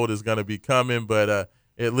of cold is going to be coming, but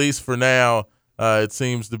at least for now, it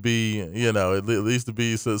seems to be at least to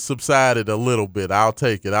be subsided a little bit. I'll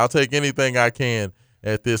take it. I'll take anything I can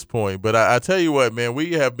at this point. But I tell you what, man,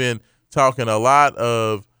 we have been talking a lot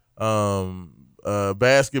of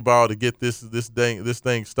basketball to get this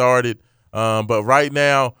thing started. But right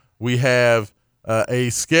now we have a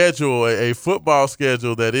football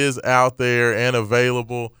schedule that is out there and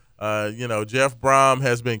available. Jeff Brom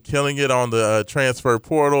has been killing it on the transfer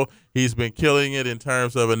portal. He's been killing it in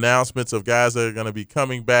terms of announcements of guys that are going to be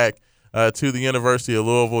coming back to the University of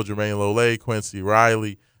Louisville: Jermaine Lole, Quincy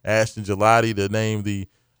Riley, Ashton Gelati, to name the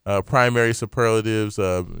primary superlatives.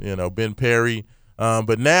 Ben Perry.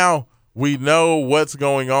 But now we know what's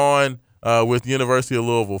going on with University of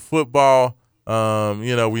Louisville football.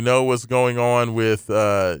 We know what's going on with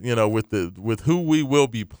with who we will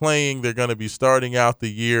be playing. They're going to be starting out the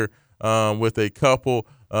year with a couple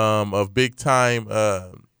of big time,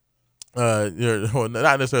 not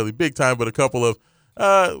necessarily big time, but a couple of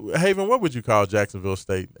Haven. What would you call Jacksonville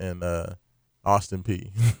State and Austin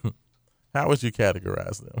Peay? How would you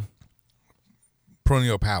categorize them?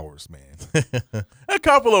 Perennial powers, man. A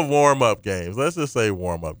couple of warm-up games. Let's just say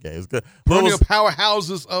warm-up games. Perennial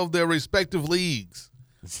powerhouses of their respective leagues.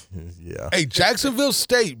 Yeah. Hey, Jacksonville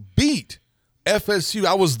State beat FSU.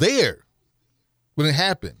 I was there when it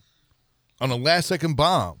happened on a last-second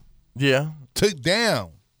bomb. Yeah. Took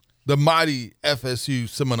down the mighty FSU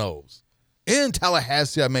Seminoles in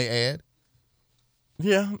Tallahassee, I may add.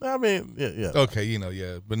 Yeah, I mean, yeah. Okay,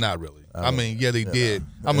 but not really. They did.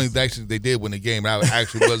 Actually, they did win the game. I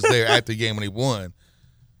actually was there at the game when they won.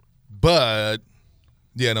 But,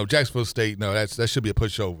 Jacksonville State, that should be a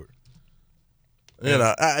pushover. And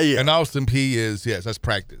Austin Peay is, that's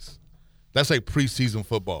practice. That's like preseason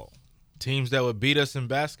football. Teams that would beat us in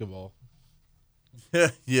basketball.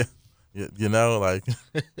 Yeah.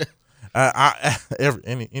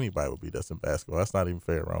 Anybody would beat us in basketball. That's not even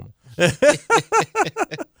fair, Roman.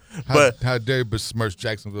 How dare you besmirch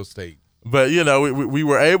Jacksonville State? But we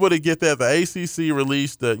were able to get that. The ACC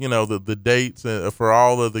released the dates for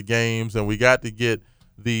all of the games, and we got to get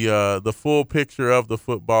the full picture of the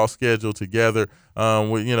football schedule together.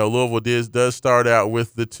 Louisville does start out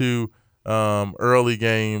with the two early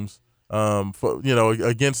games,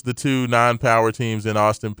 against the two non-power teams in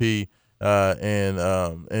Austin Peay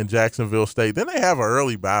and Jacksonville State. Then they have an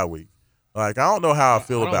early bye week. Like, I don't know how I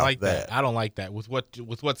feel about that. I don't like that. With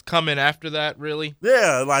what's coming after that, really?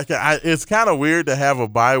 Yeah, it's kind of weird to have a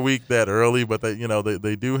bye week that early, but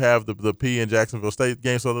they do have the P and Jacksonville State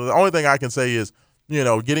game. So the only thing I can say is,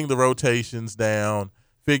 getting the rotations down,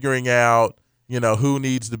 figuring out, who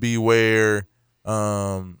needs to be where.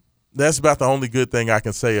 That's about the only good thing I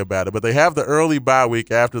can say about it. But they have the early bye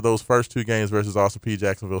week after those first two games versus Austin Peay,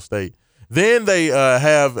 Jacksonville State. Then they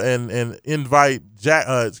have and invite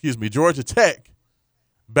Georgia Tech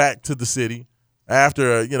back to the city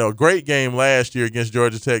after a great game last year against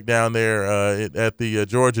Georgia Tech down there at the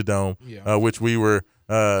Georgia Dome, which we were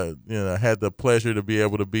had the pleasure to be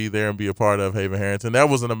able to be there and be a part of. Haven Harrington, that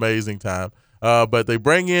was an amazing time. But they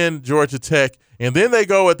bring in Georgia Tech, and then they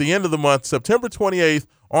go at the end of the month, September 28th,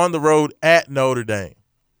 on the road at Notre Dame.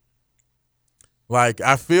 Like,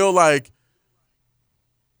 I feel like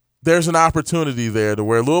there's an opportunity there to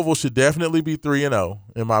where Louisville should definitely be 3-0,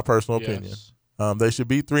 in my personal opinion. They should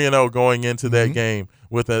be 3-0 going into that game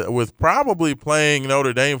with probably playing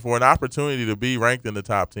Notre Dame for an opportunity to be ranked in the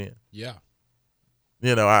top 10. Yeah.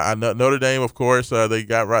 I know Notre Dame, of course, they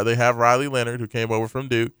have Riley Leonard, who came over from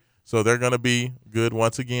Duke, so they're going to be good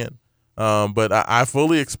once again. But I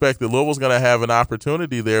fully expect that Louisville's going to have an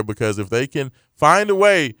opportunity there, because if they can find a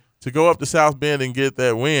way to go up to South Bend and get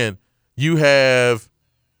that win, you have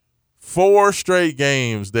 4 straight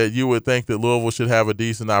games that you would think that Louisville should have a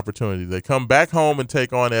decent opportunity. They come back home and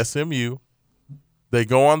take on SMU. They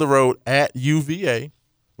go on the road at UVA,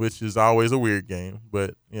 which is always a weird game,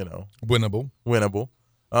 but, Winnable.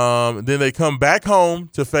 Then they come back home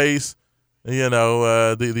to face,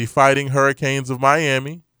 the Fighting Hurricanes of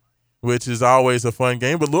Miami, which is always a fun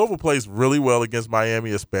game. But Louisville plays really well against Miami,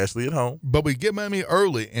 especially at home. But we get Miami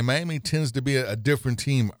early, and Miami tends to be a different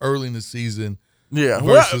team early in the season. Yeah,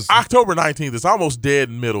 versus, October 19th. It's almost dead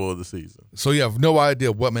in the middle of the season. So you have no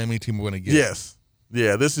idea what Miami team we're going to get. Yes.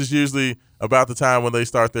 Yeah, this is usually about the time when they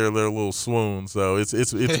start their little swoon. So it's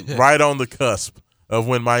right on the cusp of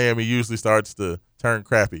when Miami usually starts to turn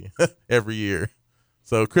crappy every year.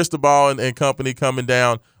 So Cristobal and company coming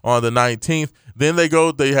down on the 19th. Then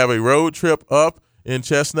they have a road trip up in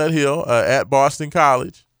Chestnut Hill at Boston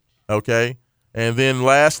College. Okay. And then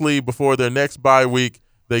lastly, before their next bye week,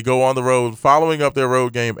 they go on the road, following up their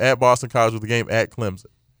road game at Boston College with a game at Clemson,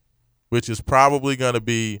 which is probably going to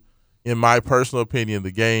be, in my personal opinion,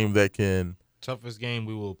 the game that can – toughest game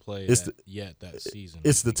we will play yet that season.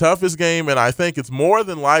 It's the toughest game, and I think it's more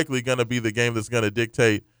than likely going to be the game that's going to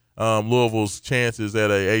dictate Louisville's chances at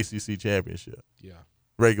a ACC championship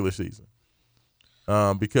regular season.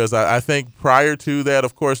 Because I think prior to that,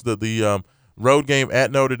 of course, the road game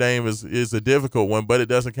at Notre Dame is a difficult one, but it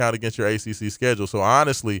doesn't count against your ACC schedule. So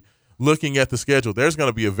honestly, looking at the schedule, there's going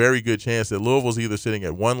to be a very good chance that Louisville's either sitting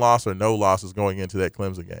at 1 loss or no losses going into that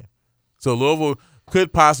Clemson game. So Louisville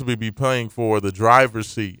could possibly be playing for the driver's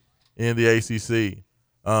seat in the ACC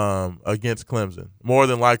against Clemson. More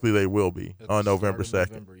than likely they will be on November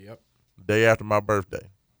 2nd, day after my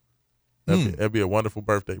birthday. That'd be a wonderful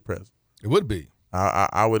birthday present. It would be.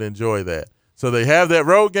 I would enjoy that. So they have that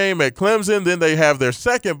road game at Clemson. Then they have their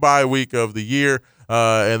second bye week of the year,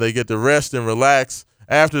 and they get to rest and relax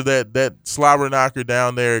after that slobber knocker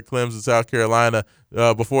down there at Clemson, South Carolina.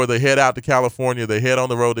 Before they head out to California, they head on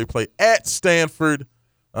the road. They play at Stanford,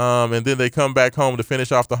 and then they come back home to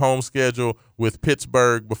finish off the home schedule with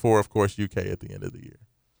Pittsburgh before, of course, UK at the end of the year.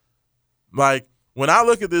 Like, when I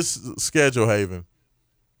look at this schedule, Haven,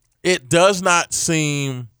 it does not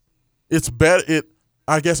seem – it's better.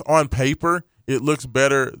 I guess on paper, it looks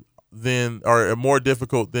better than or more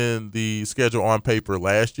difficult than the schedule on paper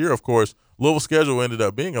last year. Of course, Louisville's schedule ended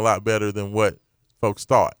up being a lot better than what folks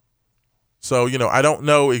thought. So, I don't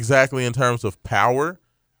know exactly in terms of power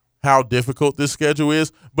how difficult this schedule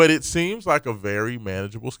is, but it seems like a very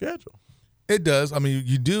manageable schedule. It does. I mean,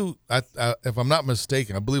 you do, if I'm not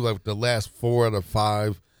mistaken, I believe like the last 4 out of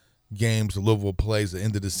 5 games Louisville plays at the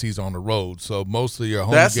end of the season on the road. So most of your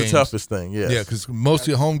home games. That's the toughest thing, yes. Yeah, because most of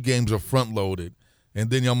your home games are front-loaded, and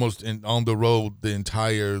then you're almost on the road the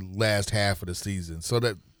entire last half of the season. So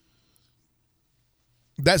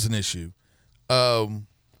that's an issue.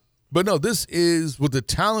 But no, this is, with the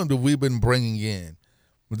talent that we've been bringing in,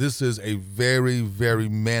 this is a very, very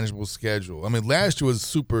manageable schedule. I mean, last year was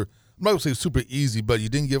super, I'm not going to say super easy, but you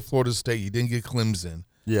didn't get Florida State, you didn't get Clemson.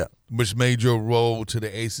 Yeah. Which made your road to the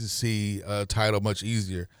ACC title much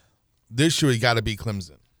easier. This year, you got to beat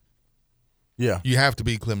Clemson. Yeah. You have to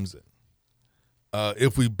beat Clemson.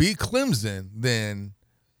 If we beat Clemson, then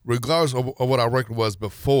regardless of what our record was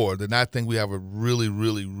before, then I think we have a really,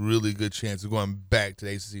 really, really good chance of going back to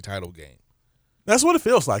the ACC title game. That's what it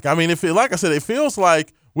feels like. I mean, like I said, it feels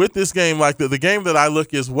like with this game, like the game that I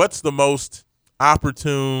look is what's the most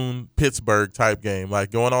opportune Pittsburgh type game, like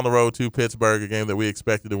going on the road to Pittsburgh, a game that we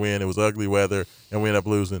expected to win. It was ugly weather, and we ended up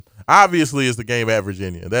losing. Obviously, is the game at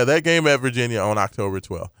Virginia. That game at Virginia on October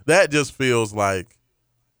 12th. That just feels like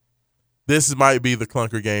this might be the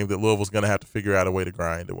clunker game that Louisville's going to have to figure out a way to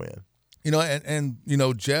grind to win.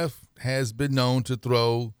 And Jeff has been known to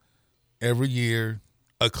throw every year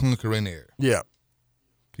a clunker in there. Yeah.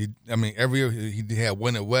 Every year he had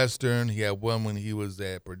one at Western. He had one when he was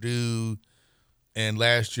at Purdue. And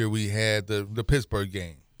last year we had the Pittsburgh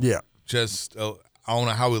game. Yeah. Just I don't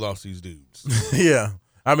know how we lost these dudes. Yeah.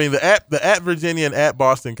 I mean, the at Virginia and at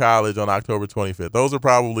Boston College on October 25th. Those are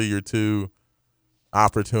probably your two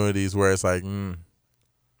opportunities where it's like,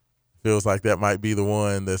 feels like that might be the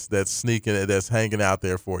one that's sneaking, that's hanging out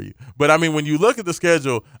there for you. But I mean, when you look at the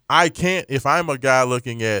schedule, I can't. If I'm a guy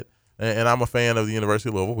looking at, and I'm a fan of the University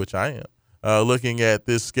of Louisville, which I am, looking at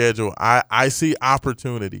this schedule, I see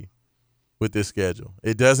opportunity with this schedule.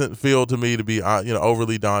 It doesn't feel to me to be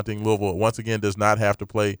overly daunting. Louisville once again does not have to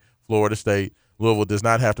play Florida State. Louisville does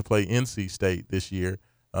not have to play NC State this year,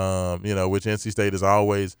 which NC State is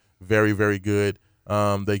always very, very good.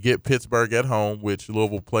 They get Pittsburgh at home, which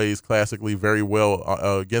Louisville plays classically very well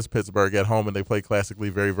against Pittsburgh at home, and they play classically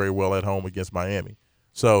very, very well at home against Miami.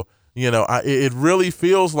 So, it really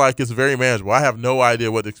feels like it's very manageable. I have no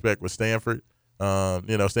idea what to expect with Stanford.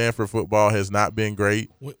 Stanford football has not been great.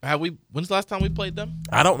 When's the last time we played them?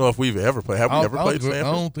 I don't know if we've ever played. Have we ever played Stanford?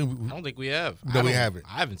 I don't think we have. No, we haven't.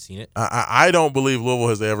 I haven't seen it. I don't believe Louisville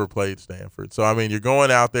has ever played Stanford. So, I mean, you're going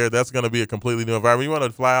out there. That's going to be a completely new environment. You want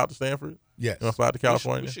to fly out to Stanford? Yes. You want to fly out to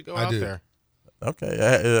California? We should go out there.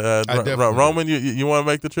 Okay. Roman, you want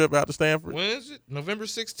to make the trip out to Stanford? When is it? November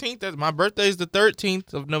 16th? My birthday is the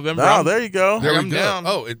 13th of November. Oh, there you go. There I'm we go. down.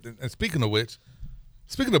 Oh, and speaking of which,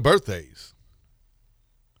 speaking of birthdays,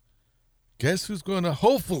 guess who's going to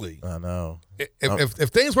hopefully? I know. If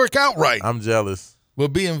things work out right, I'm jealous. We'll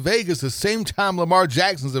be in Vegas the same time Lamar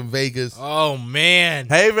Jackson's in Vegas. Oh man,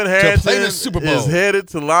 Haven Harrington to play the Super Bowl. Is headed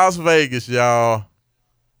to Las Vegas, y'all.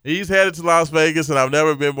 He's headed to Las Vegas, and I've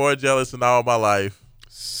never been more jealous in all my life.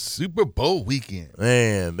 Super Bowl weekend.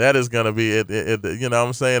 Man, that is going to be at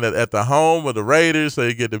the home of the Raiders, so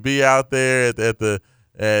you get to be out there at the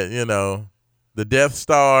Death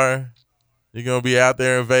Star. You're going to be out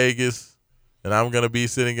there in Vegas, and I'm going to be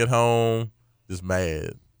sitting at home just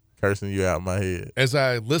mad, cursing you out in my head. As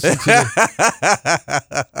I listen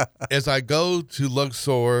to as I go to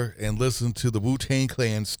Luxor and listen to the Wu-Tang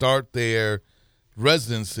Clan start their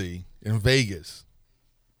residency in Vegas.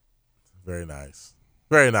 Very nice.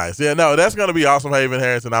 Very nice. Yeah, no, that's going to be awesome, Haven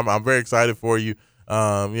Harrison. I'm very excited for you.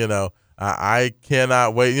 I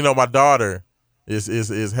cannot wait. My daughter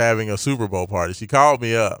is having a Super Bowl party. She called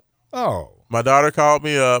me up. Oh. My daughter called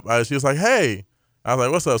me up. She was like, hey. I was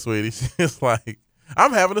like, what's up, sweetie? She's like,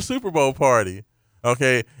 I'm having a Super Bowl party.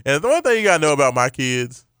 Okay. And the one thing you got to know about my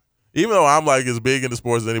kids, even though I'm like as big into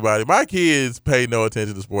sports as anybody, my kids pay no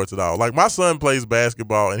attention to sports at all. Like my son plays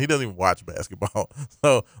basketball and he doesn't even watch basketball.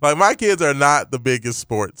 So like my kids are not the biggest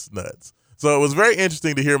sports nuts. So it was very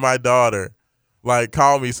interesting to hear my daughter like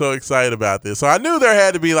call me so excited about this. So I knew there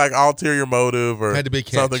had to be like ulterior motive or had to be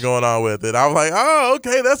something going on with it. I was like, oh,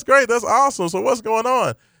 okay, that's great. That's awesome. So what's going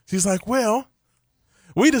on? She's like, well,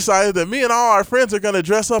 we decided that me and all our friends are going to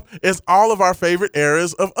dress up as all of our favorite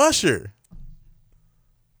eras of Usher.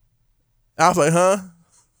 I was like, huh?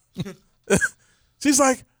 She's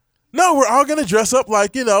like, no, we're all going to dress up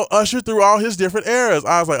like, Usher through all his different eras.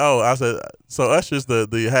 I was like, oh, I said, so Usher's the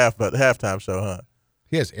halftime show, huh?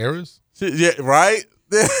 He has eras? Yeah, right?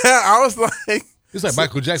 I was like. It's like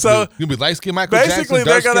Michael Jackson. So, you be light-skinned Michael Jackson,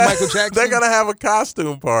 dark-skinned Michael Jackson? They're going to have a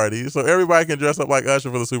costume party so everybody can dress up like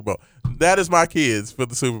Usher for the Super Bowl. That is my kids for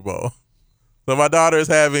the Super Bowl. So my daughter is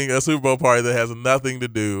having a Super Bowl party that has nothing to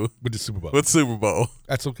do with the Super Bowl.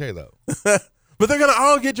 That's okay, though. But they're going to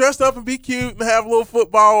all get dressed up and be cute and have little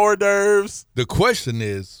football hors d'oeuvres. The question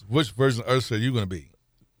is, which version of Usher are you going to be?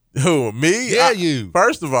 Who, me? Yeah, you.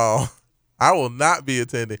 First of all, I will not be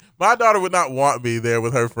attending. My daughter would not want me there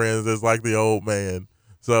with her friends as like the old man.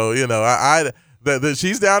 So,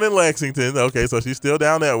 she's down in Lexington. Okay, so she's still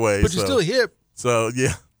down that way. But you're still hip. So,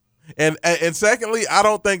 yeah. And secondly, I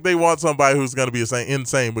don't think they want somebody who's going to be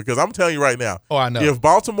insane because I'm telling you right now. Oh, I know. If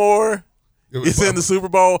Baltimore is in the Super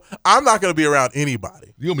Bowl, I'm not going to be around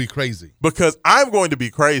anybody. You're going to be crazy. Because I'm going to be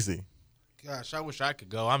crazy. Gosh, I wish I could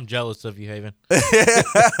go. I'm jealous of you, Haven. I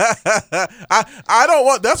don't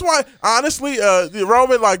want. That's why, honestly,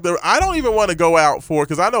 Roman, I don't even want to go out for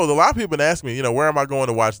because I know a lot of people been asking me, where am I going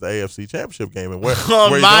to watch the AFC Championship game and where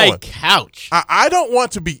on where my going? Couch. I don't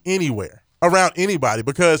want to be anywhere around anybody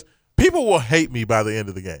because people will hate me by the end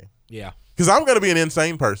of the game. Yeah, because I'm going to be an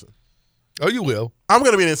insane person. Oh, you will. I'm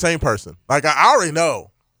going to be an insane person. Like I already know,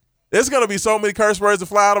 there's going to be so many curse words that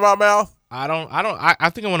fly out of my mouth. I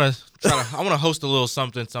think I want to I want to host a little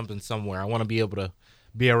something somewhere. I want to be able to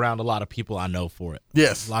be around a lot of people I know for it.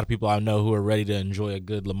 Yes. A lot of people I know who are ready to enjoy a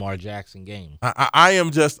good Lamar Jackson game.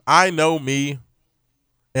 I know me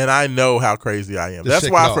and I know how crazy I am. That's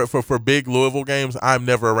why for big Louisville games, I'm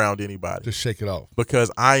never around anybody. Just shake it off.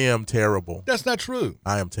 Because I am terrible. That's not true.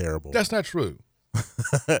 I am terrible. That's not true.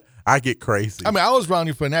 I get crazy. I mean, I was around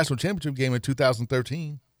you for a national championship game in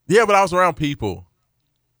 2013. Yeah, but I was around people.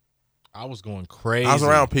 I was going crazy. I was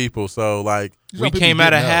around people, so like we came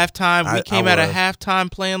out of halftime. I We came out of was.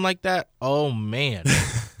 halftime playing like that. Oh man,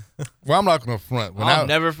 Well, I'm not going to front. I'll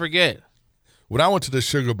never forget. When I went to the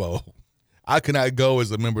Sugar Bowl, I could not go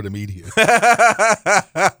as a member of the media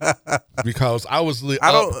because I was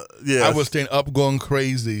I was staying up going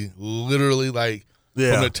crazy, literally like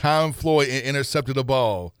from the time Floyd intercepted the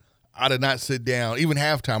ball. I did not sit down. Even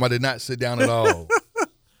halftime, I did not sit down at all.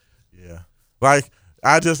 Yeah. Like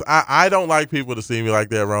I don't like people to see me like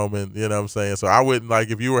that, Roman. You know what I'm saying? So I wouldn't like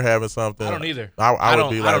if you were having something. I don't either. I would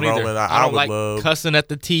be like, Roman, I don't would like love cussing at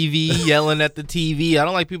the TV, yelling at the TV. I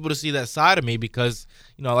don't like people to see that side of me because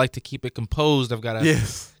I like to keep it composed. I've got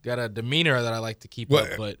a demeanor that I like to keep up.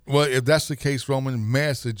 But if that's the case, Roman, may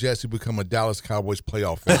I suggest you become a Dallas Cowboys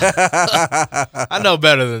playoff fan? I know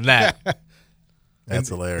better than that. That's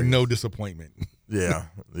hilarious. No disappointment. Yeah.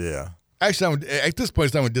 Actually, at this point,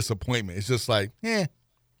 it's not a disappointment. It's just like,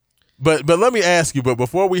 But let me ask you, but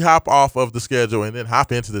before we hop off of the schedule and then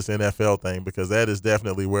hop into this NFL thing, because that is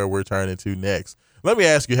definitely where we're turning to next. Let me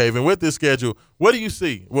ask you, Haven, with this schedule, what do you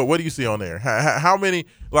see? What do you see on there? How many,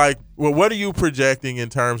 what are you projecting in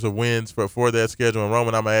terms of wins for that schedule? And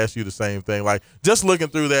Roman, I'm going to ask you the same thing. Like, just looking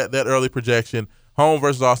through that early projection, home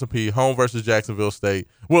versus Austin Peay, home versus Jacksonville State.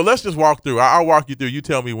 Well, let's just walk through. I'll walk you through. You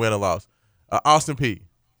tell me win or loss. Austin Peay.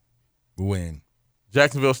 Win.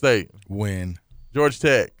 Jacksonville State. Win. Georgia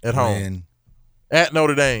Tech at home. Win. At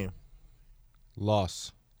Notre Dame.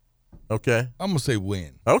 Loss. Okay. I'm going to say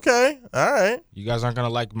win. Okay. All right. You guys aren't gonna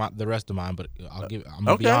like the rest of mine, but I'm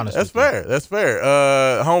gonna be honest. That's with fair. You. That's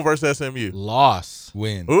fair. Home versus SMU. Loss.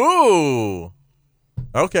 Win. Ooh.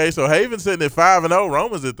 Okay, so Haven's sitting at 5-0.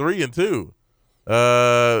 Roman's at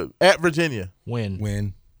 3-2. At Virginia.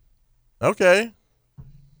 Win. Okay.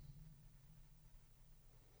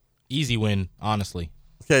 Easy win, honestly.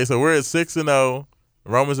 Okay, so we're at 6-0.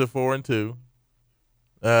 Roman's at 4-2.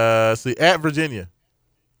 See, at Virginia.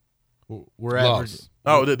 We're at Loss.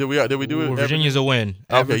 Oh, did we do it? Virginia's a win.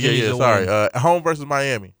 At Okay, Virginia's yeah. a Sorry. win. Home versus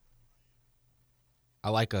Miami. I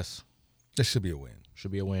like us. That should be a win.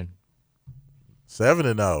 Should be a win.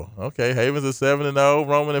 7-0. Okay, Haven's at 7-0.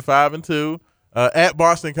 Roman at 5-2. At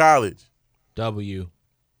Boston College. W.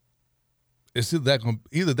 It's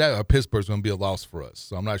either that or Pittsburgh's going to be a loss for us.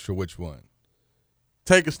 So I'm not sure which one.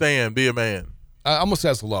 Take a stand. Be a man. I'm going to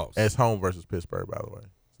say it's a loss. It's home versus Pittsburgh, by the way.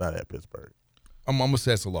 It's not at Pittsburgh. I'm going to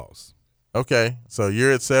say it's a loss. Okay, so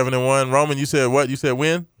you're at 7-1. Roman, you said what? You said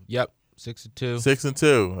win? Yep. 6-2.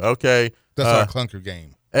 6-2. Okay. That's our clunker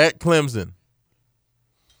game. At Clemson.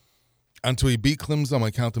 Until we beat Clemson, I'm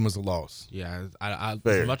going to count them as a loss. Yeah, I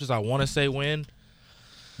Fair. as much as I want to say win,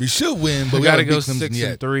 We should win, but we we got to haven't go beat Clemson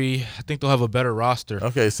yet. 6-3. I think they'll have a better roster.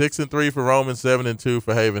 Okay, 6-3 for Roman, 7-2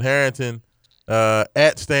 for Haven Harrington.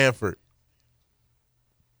 At Stanford.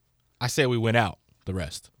 I say we win out the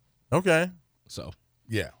rest. Okay. So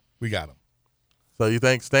Yeah, we got them. So you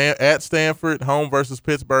think at Stanford, home versus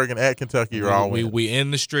Pittsburgh, and at Kentucky are all wins? we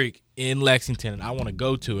end the streak in Lexington, and I want to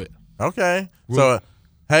go to it. Okay. So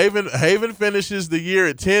Haven finishes the year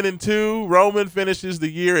at 10-2. Roman finishes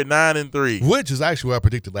the year at 9-3. Which is actually what I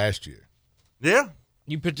predicted last year. Yeah.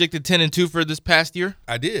 You predicted 10-2 for this past year?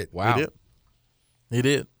 I did. Wow. He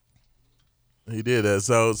did.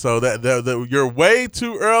 So that your way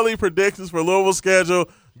too early predictions for Louisville schedule.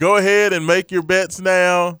 Go ahead and make your bets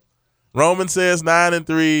now. Roman says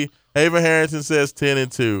 9-3. Haven Harrington says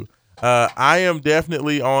 10-2. I am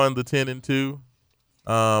definitely on the 10-2.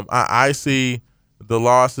 I see the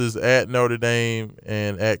losses at Notre Dame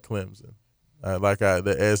and at Clemson,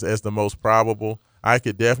 as the most probable. I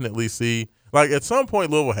could definitely see, at some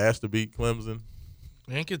point Louisville has to beat Clemson.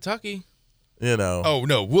 And Kentucky. Oh,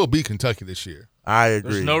 no, we'll beat Kentucky this year. I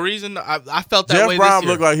agree. There's no reason. I felt that Jeff way Brom this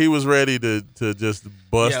year. looked like he was ready to just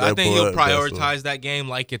bust that I think blood he'll prioritize vessel. that game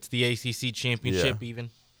like it's the ACC championship even.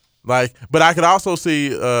 But I could also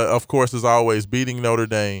see, of course, as always, beating Notre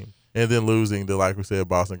Dame and then losing to, like we said,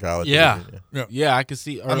 Boston College. Yeah. Yeah. Yeah, I could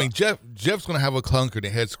see. I mean, Jeff's going to have a clunker and a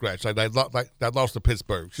head scratch. Like that lost to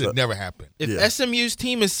Pittsburgh. Should never happen. If SMU's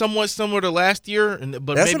team is somewhat similar to last year,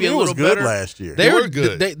 but SMU maybe a little was good better last year. They were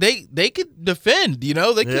good. They could defend. They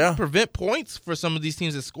could Yeah. prevent points for some of these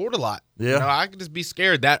teams that scored a lot. Yeah. I could just be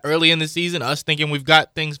scared that early in the season, us thinking we've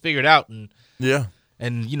got things figured out, and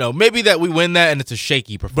maybe that we win that and it's a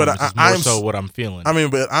shaky performance. But is more so what I'm feeling. I mean,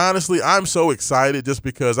 but honestly, I'm so excited just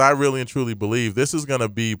because I really and truly believe this is going to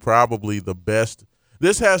be probably the best.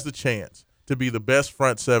 This has the chance to be the best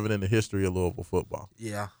front seven in the history of Louisville football.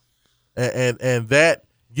 Yeah. And that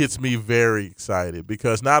gets me very excited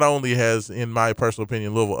because not only has, in my personal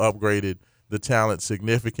opinion, Louisville upgraded the talent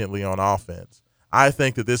significantly on offense, I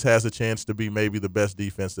think that this has a chance to be maybe the best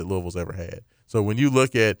defense that Louisville's ever had. So when you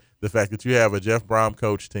look at the fact that you have a Jeff Brom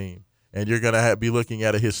coach team and you're going to be looking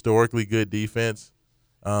at a historically good defense,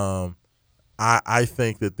 I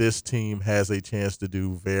think that this team has a chance to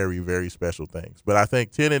do very, very special things. But I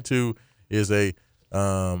think 10-2 is a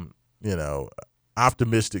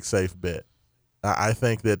optimistic, safe bet. I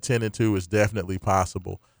think that 10-2 is definitely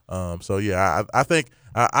possible. I think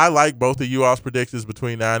I like both of you all's predictions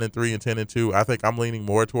between 9-3 and 10-2. I think I'm leaning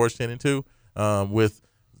more towards 10-2 with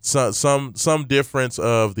some difference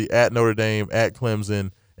of the at Notre Dame, at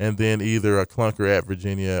Clemson, and then either a clunker at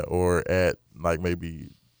Virginia or at maybe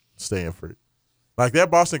Stanford. Like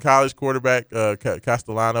that Boston College quarterback,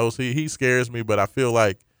 Castellanos, he scares me, but I feel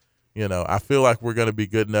like we're going to be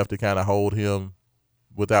good enough to kind of hold him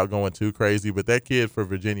without going too crazy. But that kid for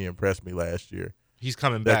Virginia impressed me last year. He's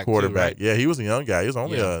coming that back. Quarterback, too, right? Yeah, he was a young guy. He was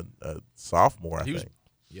only a sophomore, I think.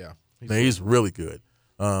 He's really good.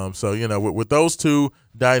 With those two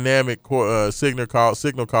dynamic signal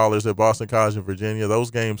callers at Boston College and Virginia,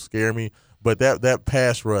 those games scare me. But that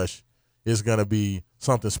pass rush is going to be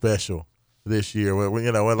something special this year.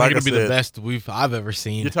 Like I said, be the best I've ever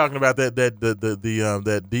seen. You're talking about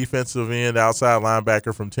that defensive end outside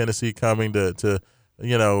linebacker from Tennessee coming to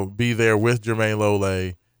be there with Jermaine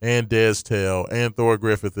Lole and Des Tell and Thor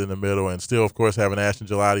Griffith in the middle, and still, of course, having Ashton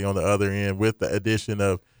Gelati on the other end with the addition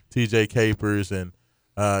of T.J. Capers and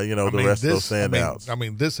the rest of those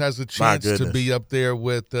standouts. This has a chance to be up there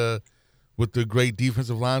with the great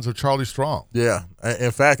defensive lines of Charlie Strong. Yeah. In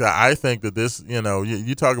fact, I think that this,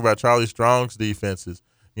 you talk about Charlie Strong's defenses.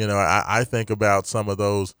 I think about some of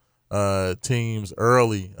those teams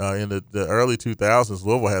early in the early 2000s.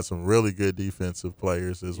 Louisville had some really good defensive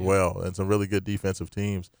players as well, and some really good defensive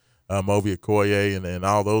teams. Moby Okoye and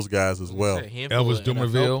all those guys as well. Elvis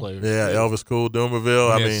Dumerville. Elvis Cool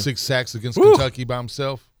Dumerville. He had 6 sacks against Kentucky by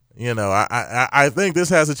himself. I think this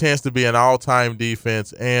has a chance to be an all-time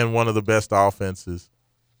defense and one of the best offenses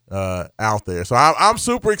out there. So I'm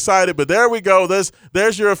super excited. But there we go.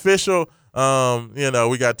 There's your official. We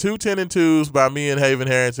got 2 10-2s by me and Haven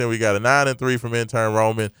Harrington. We got a 9-3 from intern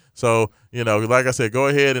Roman. So like I said, go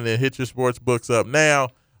ahead and then hit your sports books up now,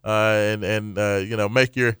 and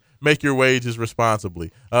make your wages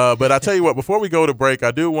responsibly. But I tell you what, before we go to break,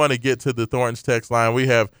 I do want to get to the Thornton's text line. We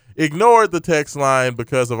have ignored the text line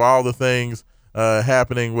because of all the things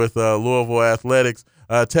happening with Louisville athletics.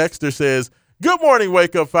 Texter says, "Good morning,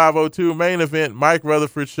 Wake Up 502. Main event, Mike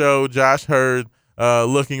Rutherford show. Josh Hurd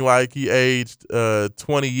looking like he aged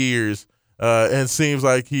 20 years and seems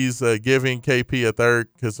like he's giving KP a third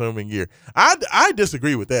consuming year." I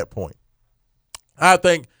disagree with that point. I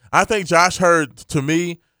think Josh Hurd, to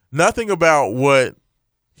me, nothing about what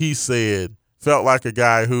he said felt like a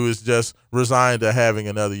guy who is just resigned to having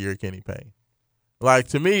another year Kenny Payne. Like,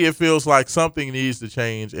 to me, it feels like something needs to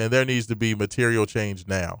change, and there needs to be material change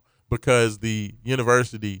now because the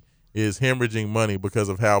university is hemorrhaging money because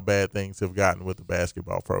of how bad things have gotten with the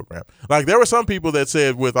basketball program. Like, there were some people that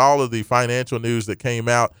said with all of the financial news that came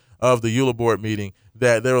out of the EULA board meeting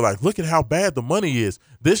that they were like, look at how bad the money is.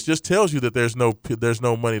 This just tells you that there's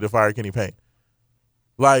no money to fire Kenny Payne.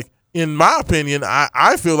 Like, in my opinion,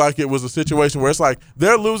 I feel like it was a situation where it's like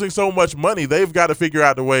they're losing so much money, they've got to figure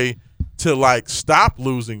out the way to, stop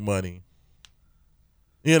losing money,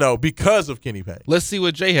 because of Kenny Payne. Let's see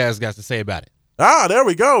what Jay has got to say about it. There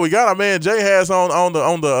we go. We got our man Jay has on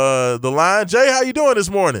the line. Jay, how you doing this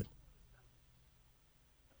morning?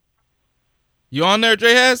 You on there,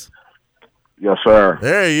 Jay has? Yes, sir.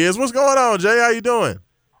 There he is. What's going on, Jay? How you doing?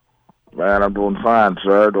 Man, I'm doing fine,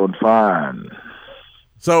 sir. Doing fine.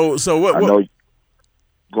 So what?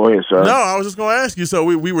 Go ahead, sir. No, I was just going to ask you. So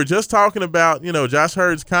we were just talking about, Josh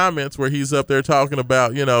Hurd's comments where he's up there talking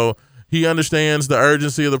about, he understands the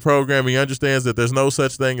urgency of the program. He understands that there's no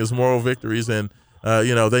such thing as moral victories, and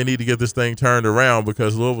they need to get this thing turned around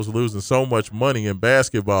because Louisville's losing so much money in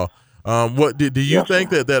basketball. What do you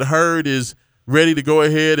think that Hurd is ready to go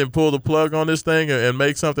ahead and pull the plug on this thing and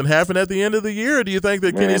make something happen at the end of the year? Or do you think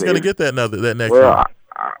that Kenny's going to get that next year?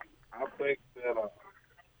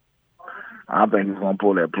 I think he's gonna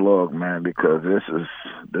pull that plug, man, because this is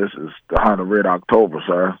the Hunter Red October,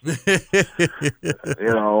 sir. The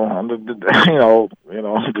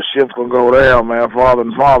ship's gonna go down, man, farther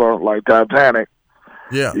and farther, like Titanic.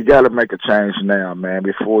 Yeah, you got to make a change now, man,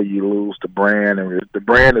 before you lose the brand. And the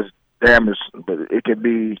brand is damaged, but it can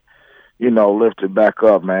be, lifted back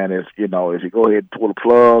up, man. If you go ahead and pull the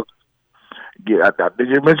plug, Did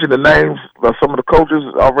you mention the names of some of the coaches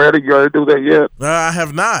already? You already do that yet? I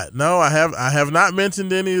have not. No, I have not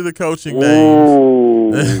mentioned any of the coaching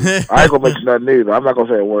Ooh, names. I ain't gonna mention nothing either. I'm not gonna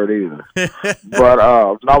say a word either. But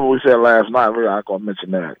not what we said last night. Really, I ain't gonna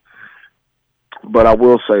mention that. But I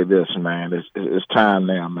will say this, man. It's time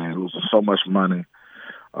now, man. Losing so much money.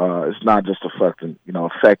 It's not just affecting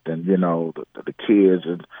the kids,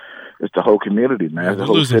 and it's the whole community, man. It's the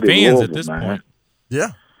whole losing city fans of at this man. point.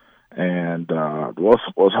 Yeah. And what's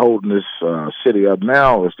holding this city up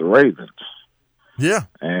now is the Ravens. Yeah.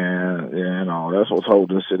 And that's what's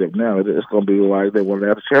holding the city up now. It's going to be like they win the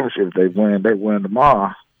AFC Championship. If they win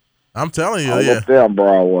tomorrow. I'm telling you, all yeah. up there on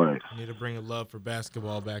Broadway. Need to bring a love for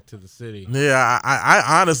basketball back to the city. Yeah,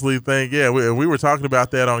 I honestly think, we were talking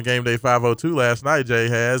about that on Game Day 502 last night, Jay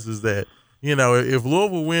is that, if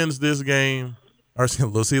Louisville wins this game, or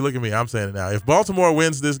see, look at me, I'm saying it now. If Baltimore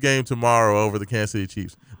wins this game tomorrow over the Kansas City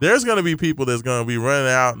Chiefs, there's going to be people that's going to be running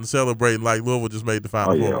out and celebrating like Louisville just made the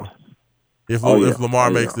Final Four. If Lamar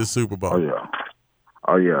makes this Super Bowl.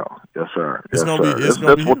 Oh yeah, yes sir. It's yes, gonna sir. be. It's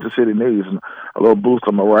that's what the city needs. A little boost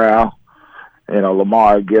of morale.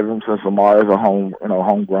 Lamar give him, since Lamar is a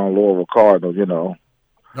homegrown Louisville Cardinal.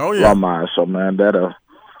 Oh yeah. Lamar. So man, that'll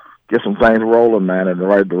get some things rolling, man, in the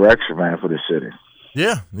right direction, man, for the city.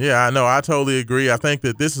 Yeah, I know. I totally agree. I think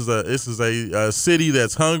that this is a city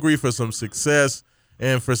that's hungry for some success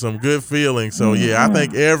and for some good feelings. So I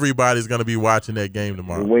think everybody's going to be watching that game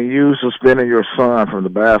tomorrow. When you suspending your son from the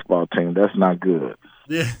basketball team, that's not good.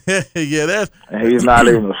 Yeah, that's. And he's not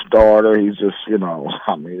even a starter. He's just, I don't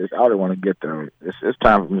want to get there. It's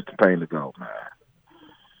time for Mr. Payne to go, man.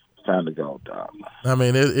 It's time to go, Doc. I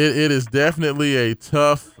mean, it is definitely a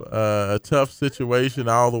tough situation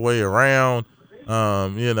all the way around.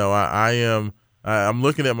 I'm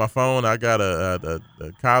looking at my phone. I got a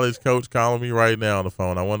college coach calling me right now on the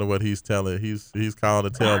phone. I wonder what he's calling to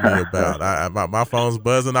tell me about. My phone's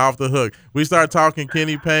buzzing off the hook. We start talking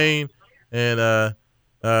Kenny Payne, and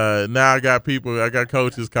now I got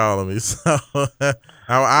coaches calling me. So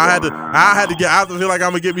I feel like I'm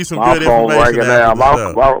gonna get me some good information. I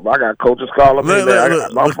got coaches calling me.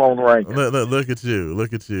 My phone's ringing. Look at you.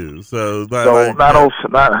 So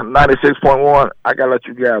 96.1. I gotta let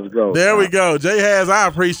you guys go. There we go. Jay I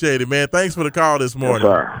appreciate it, man. Thanks for the call this morning.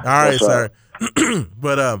 Yes, sir. All right, yes, sir.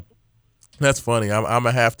 But that's funny. I'm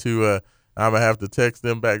gonna have to text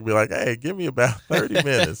them back and be like, hey, give me about 30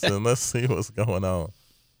 minutes and let's see what's going on.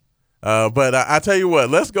 But I tell you what,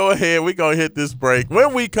 let's go ahead. We're going to hit this break.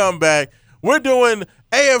 When we come back, we're doing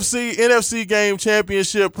AFC, NFC game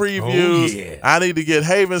championship previews. Oh, yeah. I need to get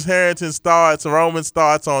Havens, Harrington's thoughts, Roman's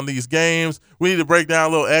thoughts on these games. We need to break down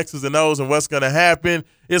little X's and O's and what's going to happen.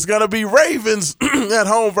 It's going to be Ravens at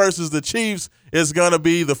home versus the Chiefs. It's going to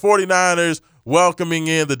be the 49ers welcoming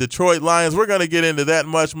in the Detroit Lions. We're going to get into that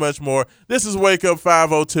much, much more. This is Wake Up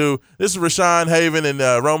 502. This is Raashaan, Haven, and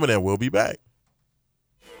Roman, and we'll be back.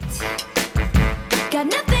 Got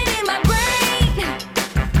nothing in my brain.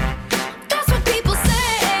 That's what people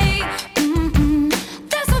say.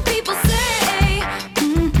 That's what people say.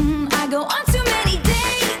 I go on too many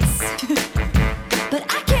dates, but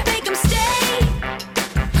I can't make them stay.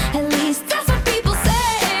 At least that's what people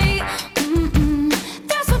say.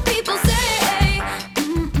 That's what people say.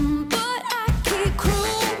 But I keep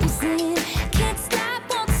cruising. Can't stop,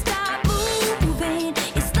 won't stop moving.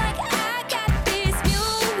 It's like I got this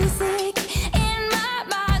music in my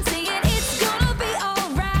mind saying it's gonna be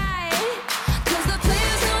alright. 'Cause the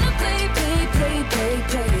players gonna play.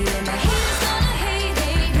 And the haters gonna hate,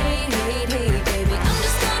 baby. I'm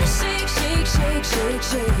just gonna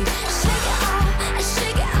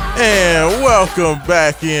shake it off. And welcome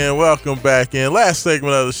back in. Last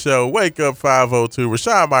segment of the show, Wake Up 502.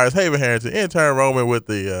 Raashaan Myers, Haven Harrington, intern Roman with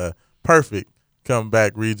the perfect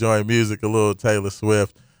comeback rejoin music, a little Taylor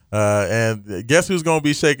Swift. And guess who's going to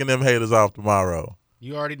be shaking them haters off tomorrow?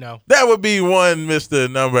 You already know. That would be one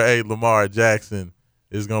Mr. Number 8, Lamar Jackson,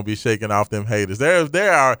 is going to be shaking off them haters.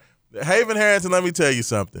 There are Haven Harrington, let me tell you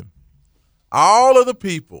something. All of the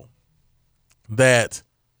people that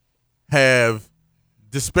have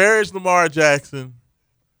disparaged Lamar Jackson,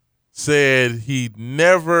 said he'd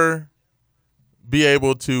never be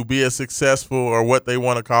able to be a successful or what they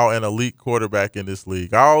want to call an elite quarterback in this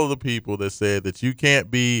league. All of the people that said that you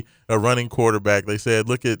can't be a running quarterback, they said,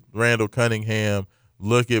 look at Randall Cunningham,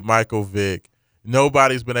 look at Michael Vick.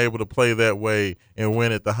 Nobody's been able to play that way and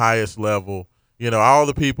win at the highest level. All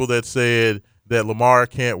the people that said that Lamar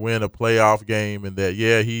can't win a playoff game and that,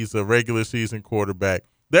 he's a regular season quarterback.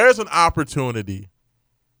 There's an opportunity.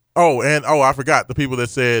 I forgot the people that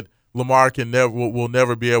said Lamar will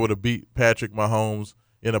never be able to beat Patrick Mahomes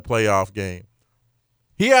in a playoff game.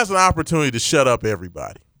 He has an opportunity to shut up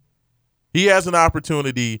everybody. He has an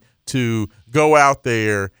opportunity to go out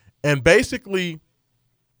there and basically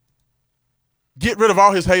get rid of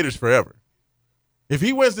all his haters forever. If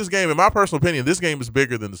he wins this game, in my personal opinion, this game is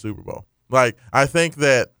bigger than the Super Bowl. Like, I think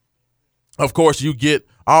that, of course, you get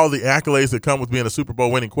all the accolades that come with being a Super Bowl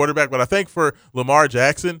winning quarterback, but I think for Lamar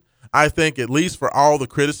Jackson, I think at least for all the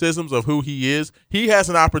criticisms of who he is, he has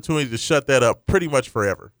an opportunity to shut that up pretty much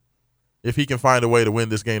forever if he can find a way to win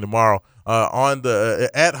this game tomorrow on the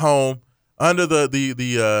at home under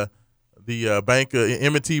the bank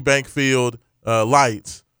M&T Bank Field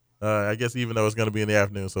lights. I guess even though it's going to be in the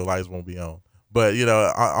afternoon, so lights won't be on. But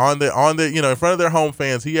on the in front of their home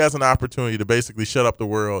fans, he has an opportunity to basically shut up the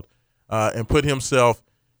world and put himself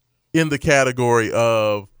in the category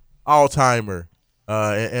of all-timer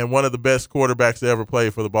and one of the best quarterbacks to ever play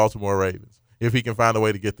for the Baltimore Ravens if he can find a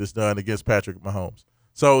way to get this done against Patrick Mahomes.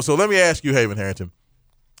 So let me ask you, Haven Harrington.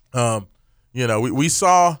 We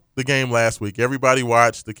saw the game last week. Everybody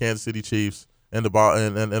watched the Kansas City Chiefs and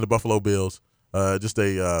the Buffalo Bills. Just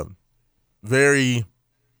a very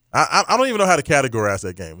I don't even know how to categorize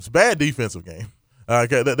that game. It's a bad defensive game.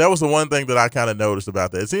 That was the one thing that I kind of noticed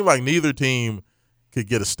about that. It seemed like neither team could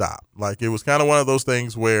get a stop. Like, it was kind of one of those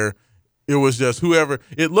things where it was just whoever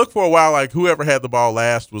 – it looked for a while like whoever had the ball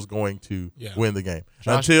last was going to win the game.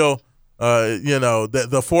 Until,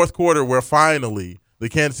 the fourth quarter where finally the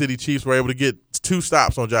Kansas City Chiefs were able to get 2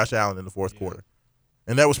 stops on Josh Allen in the fourth quarter.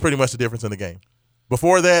 And that was pretty much the difference in the game.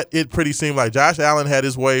 Before that, it pretty seemed like Josh Allen had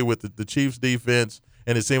his way with the Chiefs defense,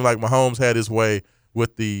 and it seemed like Mahomes had his way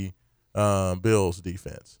with the Bills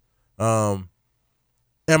defense. Am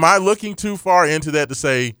I looking too far into that to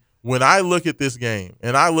say, when I look at this game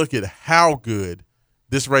and I look at how good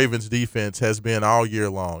this Ravens defense has been all year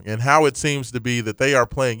long and how it seems to be that they are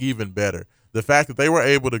playing even better, the fact that they were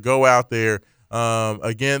able to go out there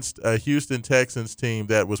against a Houston Texans team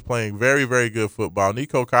that was playing very, very good football.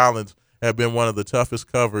 Nico Collins had been one of the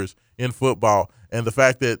toughest covers in football, and the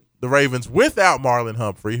fact that the Ravens, without Marlon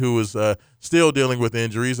Humphrey, who is still dealing with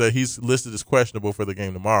injuries, he's listed as questionable for the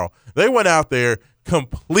game tomorrow, they went out there,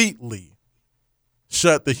 completely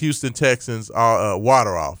shut the Houston Texans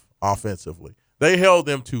water off offensively. They held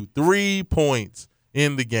them to 3 points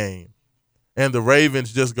in the game, and the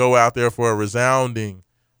Ravens just go out there for a resounding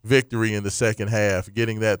victory in the second half,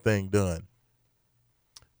 getting that thing done.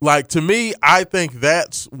 Like, to me, I think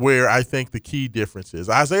that's where I think the key difference is.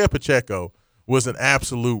 Isaiah Pacheco was an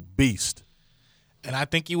absolute beast. And I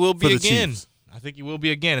think he will be again. Chiefs. I think he will be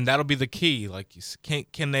again, and that'll be the key. Like,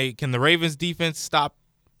 can the Ravens defense stop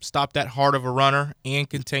that hard of a runner and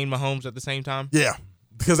contain Mahomes at the same time? Yeah.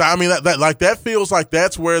 Because, I mean, that feels like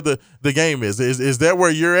that's where the game is. Is that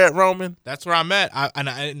where you're at, Roman? That's where I'm at.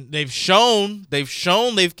 And they've shown they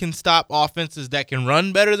can stop offenses that can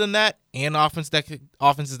run better than that and offenses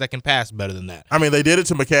that can pass better than that. I mean, they did it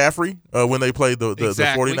to McCaffrey when they played the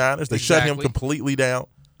 49ers. They shut him completely down.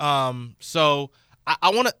 So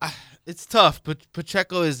I want to it's tough, but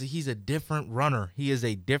Pacheco he's a different runner. He is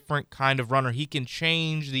a different kind of runner. He can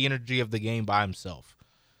change the energy of the game by himself.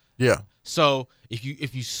 Yeah. So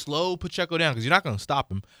if you slow Pacheco down, because you're not going to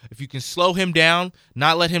stop him, if you can slow him down,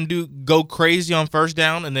 not let him go crazy on first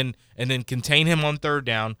down, and then contain him on third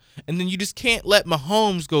down, and then you just can't let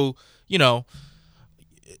Mahomes go.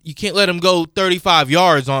 You can't let him go 35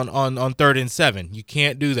 yards on 3rd and 7. You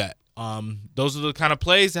can't do that. Those are the kind of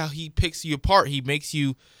plays how he picks you apart. He thinks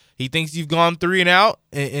you've gone 3 and out,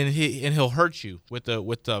 and he'll hurt you with a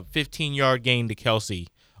 15-yard gain to Kelsey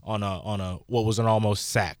on a what was an almost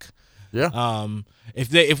sack. Yeah.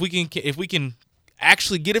 If we can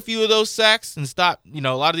actually get a few of those sacks and stop, a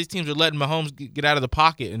lot of these teams are letting Mahomes get out of the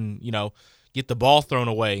pocket and get the ball thrown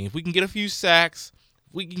away. If we can get a few sacks,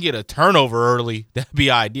 if we can get a turnover early, that'd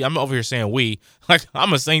be ideal. I'm over here saying we, like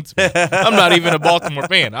I'm a Saints fan. I'm not even a Baltimore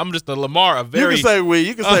fan. I'm just a Lamar, you can say we.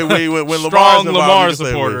 You can say we when strong Lamar's involved, Lamar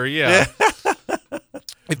supporter. Yeah.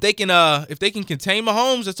 If they can contain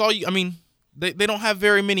Mahomes, that's all you. I mean, they don't have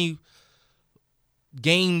very many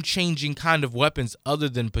game-changing kind of weapons other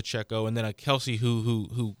than Pacheco, and then a Kelsey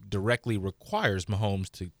who directly requires Mahomes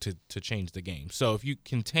to change the game. So if you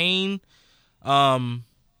contain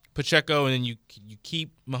Pacheco and then you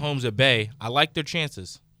keep Mahomes at bay, I like their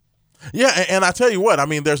chances. Yeah, and I tell you what, I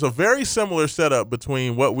mean, there's a very similar setup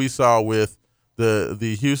between what we saw with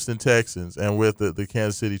the Houston Texans and with the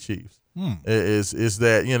Kansas City Chiefs. Is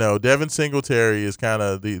that Devin Singletary is kind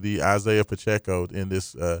of the Isaiah Pacheco in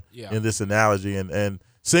this analogy, and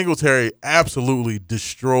Singletary absolutely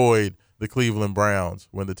destroyed the Cleveland Browns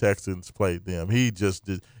when the Texans played them. He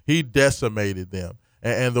decimated them,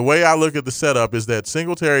 And the way I look at the setup is that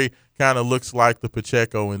Singletary kind of looks like the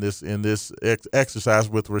Pacheco in this exercise,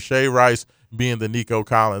 with Rashee Rice being the Nico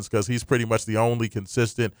Collins, because he's pretty much the only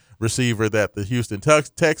consistent receiver that the Houston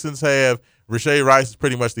Texans have. Rashee Rice is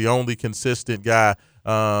pretty much the only consistent guy,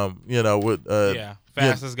 with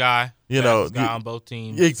fastest guy. Fastest guy on both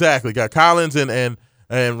teams. Exactly. Got Collins and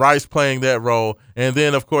Rice playing that role. And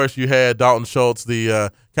then, of course, you had Dalton Schultz,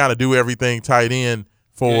 the kind of do-everything tight end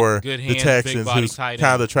for good the hands, Texans, big who's body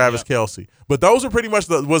kind of the Travis Kelce. But those are pretty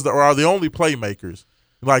much are the only playmakers.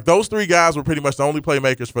 Like, those three guys were pretty much the only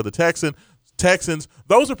playmakers for the Texans.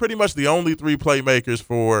 Those are pretty much the only three playmakers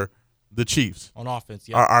for the Chiefs. On offense,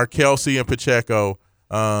 are Kelce and Pacheco,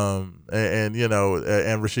 and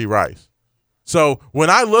Rashee Rice. So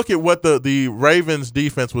when I look at what the Ravens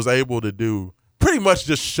defense was able to do, pretty much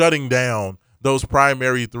just shutting down those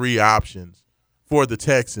primary three options for the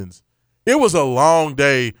Texans, it was a long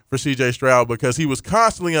day for C.J. Stroud because he was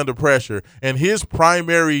constantly under pressure, and his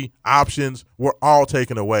primary options were all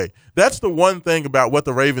taken away. That's the one thing about what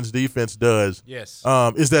the Ravens defense does. Yes.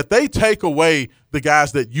 Is that they take away the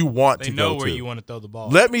guys that you want to go to. They know where you want to throw the ball.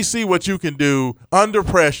 Let me see what you can do under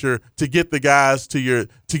pressure to get the guys to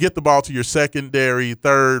get the ball to your secondary,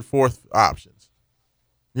 third, fourth options.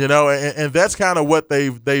 And that's kind of what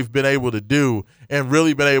they've been able to do and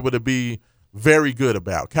really been able to be very good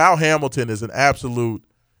about. Kyle Hamilton is an absolute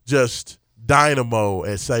just dynamo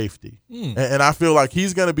at safety. And I feel like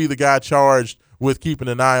he's going to be the guy charged with keeping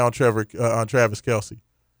an eye on Travis Kelce.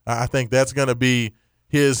 I think that's going to be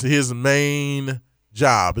his main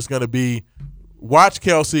job. It's going to be watch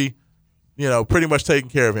Kelce, pretty much taking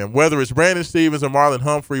care of him. Whether it's Brandon Stevens or Marlon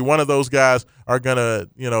Humphrey, one of those guys are going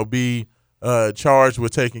to, be charged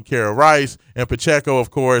with taking care of Rice. And Pacheco, of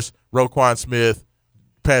course, Roquan Smith,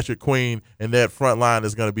 Patrick Queen, and that front line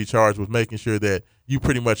is going to be charged with making sure that you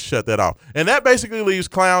pretty much shut that off. And that basically leaves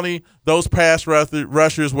Clowney, those pass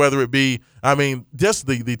rushers, whether it be, just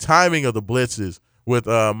the timing of the blitzes with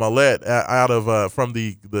Millette out of from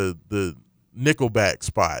the nickelback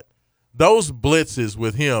spot. Those blitzes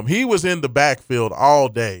with him, he was in the backfield all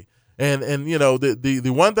day. And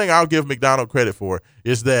the one thing I'll give McDonald credit for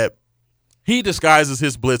is that he disguises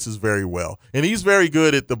his blitzes very well. And he's very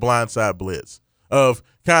good at the blindside blitz of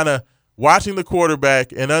kind of watching the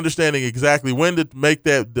quarterback and understanding exactly when to make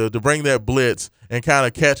that to bring that blitz and kind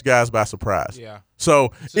of catch guys by surprise. Yeah.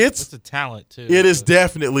 So it's a talent too. It is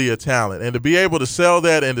definitely a talent, and to be able to sell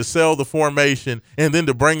that and to sell the formation and then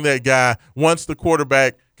to bring that guy once the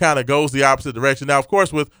quarterback kind of goes the opposite direction. Now, of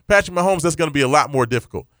course, with Patrick Mahomes, that's going to be a lot more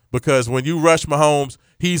difficult because when you rush Mahomes,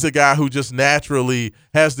 he's a guy who just naturally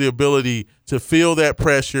has the ability to feel that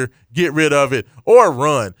pressure, get rid of it, or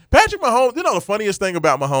run. Patrick Mahomes, the funniest thing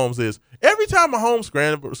about Mahomes is every time Mahomes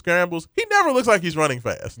scrambles, he never looks like he's running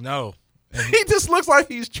fast. No. He just looks like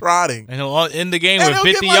he's trotting. And he'll end the game with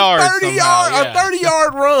 50 get yards. 30 a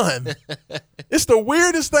 30-yard run. It's the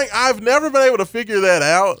weirdest thing. I've never been able to figure that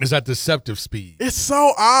out. Is that deceptive speed? It's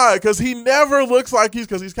so odd because he never looks like he's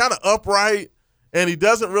kind of upright, and he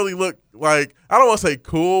doesn't really look like, I don't want to say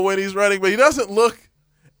cool when he's running, but he doesn't look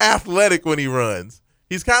athletic when he runs.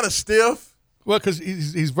 He's kind of stiff. Well, because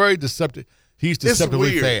he's very deceptive. He's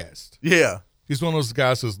deceptively fast. Yeah. He's one of those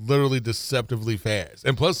guys who's literally deceptively fast.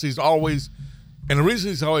 And plus, he's always – and the reason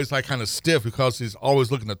he's always, kind of stiff because he's always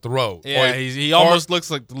looking to throw. Yeah, he almost looks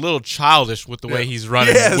like a little childish with the way he's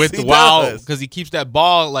running. Yes, he does. Because he keeps that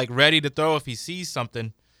ball, ready to throw if he sees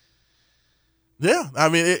something. Yeah,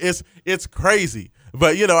 it's crazy.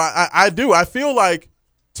 But, I feel like,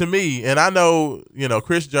 to me, and I know,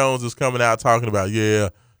 Chris Jones is coming out talking about,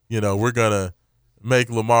 we're going to – we're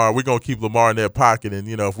going to keep Lamar in that pocket, and,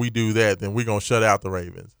 if we do that, then we're going to shut out the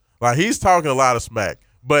Ravens. He's talking a lot of smack.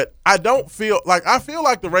 But I feel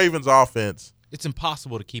like the Ravens offense. It's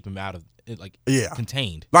impossible to keep him out of it,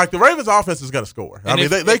 contained. The Ravens offense is going to score. And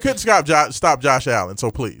they couldn't stop Josh Allen,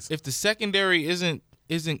 so please. If the secondary isn't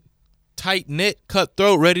tight-knit,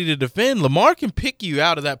 cutthroat, ready to defend, Lamar can pick you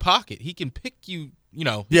out of that pocket. He can pick you,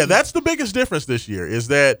 Yeah, that's the biggest difference this year is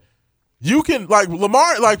that you can,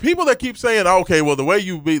 Lamar, people that keep saying, okay, well, the way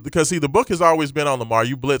you beat, because, see, the book has always been on Lamar.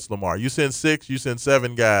 You blitz Lamar. You send 6, you send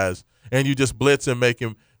 7 guys, and you just blitz and make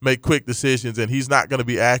him make quick decisions, and he's not going to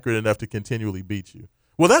be accurate enough to continually beat you.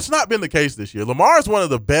 Well, that's not been the case this year. Lamar is one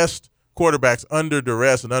of the best quarterbacks under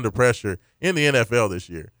duress and under pressure in the NFL this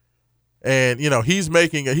year. And,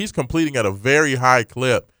 he's completing at a very high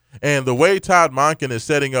clip. And the way Todd Monken is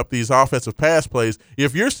setting up these offensive pass plays,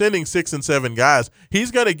 if you're sending 6 and 7 guys,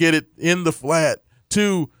 he's going to get it in the flat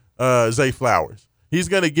to Zay Flowers. He's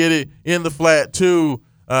going to get it in the flat to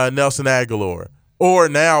Nelson Aguilar. Or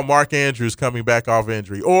now Mark Andrews coming back off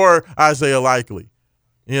injury. Or Isaiah Likely.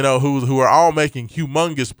 who are all making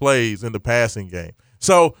humongous plays in the passing game.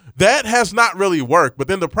 So that has not really worked. But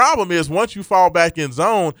then the problem is once you fall back in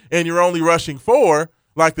zone and you're only rushing 4,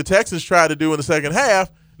 like the Texans tried to do in the second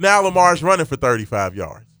half, now Lamar's running for 35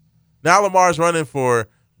 yards. Now Lamar's running for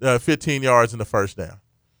 15 yards in the first down.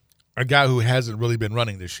 A guy who hasn't really been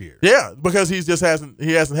running this year. Yeah, because he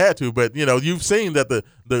hasn't had to. But you've seen that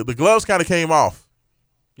the gloves kind of came off.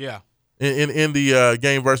 Yeah. In the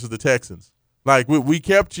game versus the Texans. Like we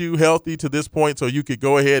kept you healthy to this point so you could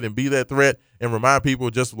go ahead and be that threat and remind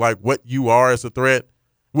people just like what you are as a threat,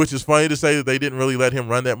 which is funny to say that they didn't really let him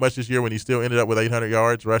run that much this year when he still ended up with 800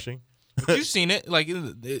 yards rushing. But you've seen it. Like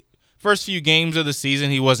the first few games of the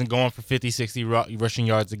season, he wasn't going for 50, 60 rushing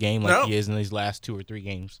yards a game like he is in these last 2 or 3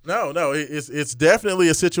 games. No, it's definitely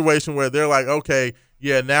a situation where they're like, okay,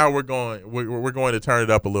 yeah, now we're going to turn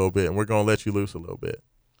it up a little bit and we're going to let you loose a little bit.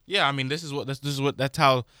 Yeah, I mean, that's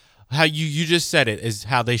how you just said it is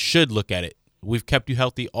how they should look at it. We've kept you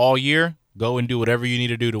healthy all year. Go and do whatever you need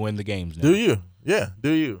to do to win the games now. Do you? Yeah, do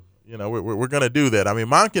you? We're going to do that. I mean,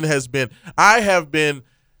 Monken I have been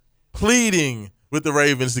pleading with the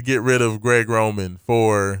Ravens to get rid of Greg Roman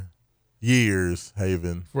for years,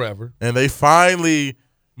 Haven. Forever. And they finally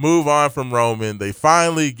move on from Roman. They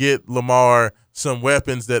finally get Lamar some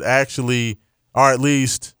weapons that actually are at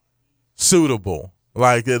least suitable.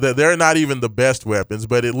 Like, they're not even the best weapons,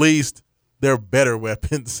 but at least they're better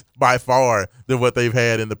weapons by far than what they've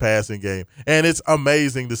had in the passing game. And it's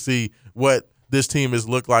amazing to see what this team has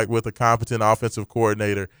looked like with a competent offensive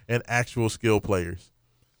coordinator and actual skill players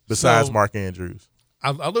besides Mark Andrews.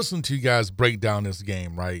 I listened to you guys break down this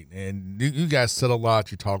game, right? And you guys said a lot,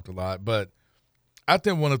 you talked a lot, but I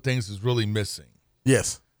think one of the things is really missing.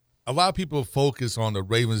 Yes. A lot of people focus on the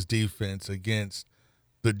Ravens defense against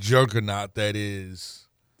the juggernaut that is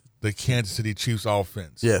the Kansas City Chiefs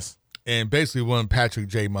offense. Yes. And basically one Patrick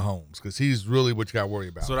J. Mahomes, because he's really what you got to worry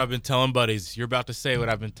about. That's what I've been telling buddies. You're about to say what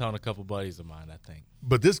I've been telling a couple buddies of mine, I think.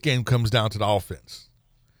 But this game comes down to the offense.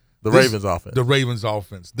 Ravens offense. The Ravens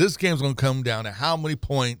offense. This game's going to come down to how many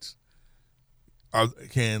points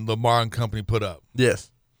can Lamar and company put up.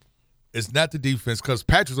 Yes. It's not the defense, because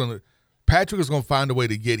Patrick is going to find a way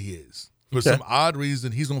to get his. For some odd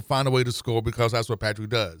reason, he's going to find a way to score because that's what Patrick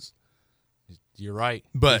does. You're right.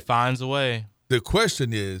 But he finds a way. The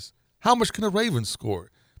question is, how much can the Ravens score?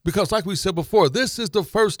 Because like we said before, this is the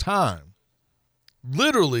first time,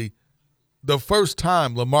 literally the first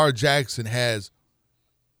time Lamar Jackson has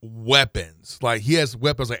weapons. Like, he has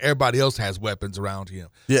weapons like everybody else has weapons around him.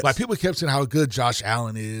 Yes. Like, people kept saying how good Josh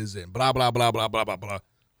Allen is and blah, blah, blah, blah, blah, blah, blah.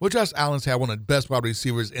 Well, Josh Allen's had one of the best wide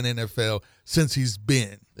receivers in the NFL since he's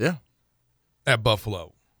been at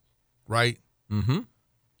Buffalo, right? Mm-hmm.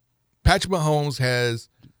 Patrick Mahomes has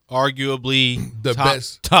arguably the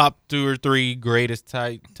best top 2 or 3 greatest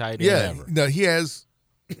tight end ever. No, he has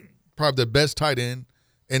probably the best tight end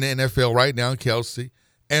in the NFL right now, Kelsey.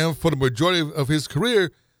 And for the majority of his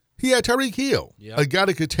career, he had Tyreek Hill, a guy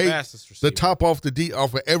that could take the top off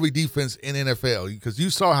of every defense in NFL. Because you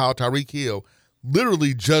saw how Tyreek Hill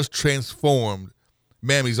literally just transformed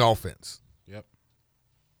Miami's offense. Yep.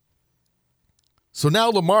 So now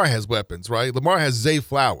Lamar has weapons, right? Lamar has Zay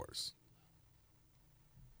Flowers.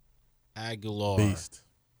 Aguilar. Beast.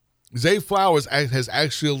 Zay Flowers has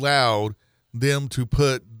actually allowed them to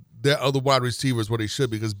put their other wide receivers where they should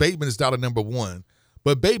be, because Bateman is not a number 1,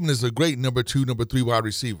 but Bateman is a great number 2, number 3 wide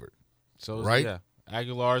receiver. So right? Yeah.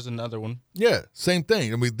 Aguilar's another one. Yeah, same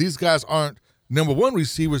thing. I mean, these guys aren't number 1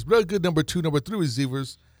 receivers, but they're good number 2, number 3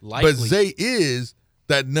 receivers. Likely. But Zay is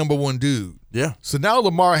that number 1 dude. Yeah. So now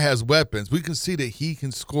Lamar has weapons. We can see that he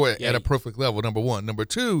can score at a perfect level, number 1. Number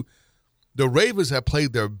 2, the Ravens have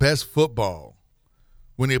played their best football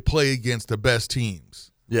when they play against the best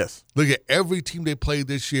teams. Yes. Look at every team they played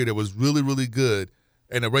this year that was really, really good,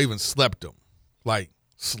 and the Ravens slept them. Like,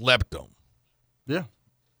 slept them. Yeah.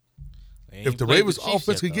 If the Ravens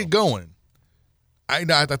offense could get going, I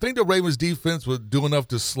think the Ravens defense would do enough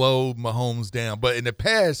to slow Mahomes down. But in the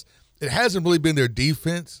past, it hasn't really been their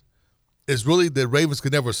defense. It's really the Ravens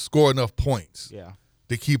could never score enough points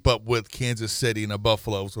to keep up with Kansas City and the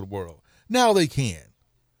Buffaloes of the world. Now they can.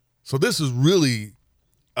 So this is really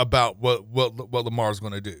about what Lamar's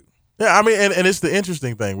going to do. Yeah, I mean, and it's the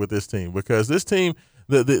interesting thing with this team, because this team,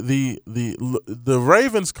 the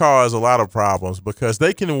Ravens cause a lot of problems because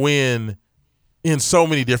they can win in so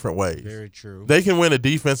many different ways. Very true. They can win a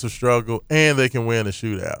defensive struggle and they can win a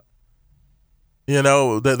shootout. You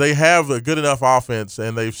know, that they have a good enough offense,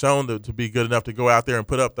 and they've shown to be good enough to go out there and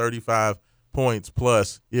put up 35 points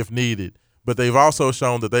plus if needed. But they've also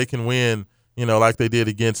shown that they can win, you know, like they did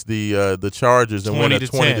against the Chargers and win a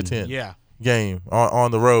 20-10. Yeah. game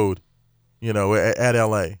on the road, at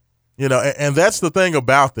LA. And that's the thing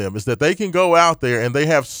about them is that they can go out there and they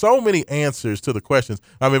have so many answers to the questions.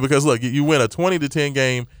 I mean, because look, you win a 20-10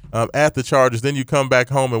 game at the Chargers, then you come back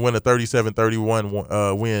home and win a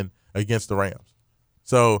 37-31 win against the Rams.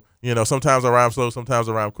 So, sometimes I rhyme slow, sometimes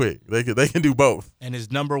I rhyme quick. They can do both. And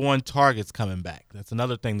his number one target's coming back. That's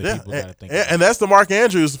another thing that people got to think about. And that's the Mark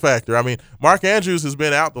Andrews factor. I mean, Mark Andrews has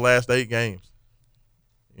been out the last 8 games.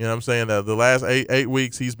 You know what I'm saying? The last 8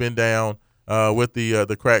 weeks he's been down with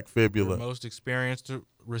the cracked fibula. The most experienced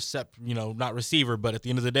not receiver, but at the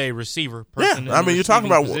end of the day, receiver. Person Yeah, I mean, you're talking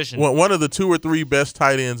about position. one of the 2 or 3 best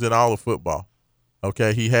tight ends in all of football.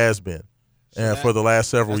 Okay, he has been. And for the last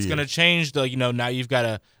several years. It's going to change, though. Now you've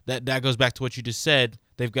got that goes back to what you just said.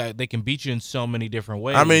 They can beat you in so many different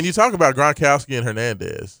ways. I mean, you talk about Gronkowski and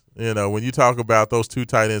Hernandez. When you talk about those 2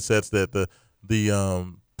 tight end sets that the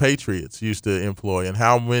Patriots used to employ and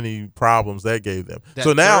how many problems that gave them.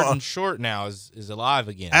 So now third and short now is alive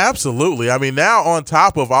again. Absolutely. I mean, now on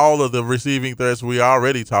top of all of the receiving threats we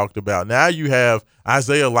already talked about, now you have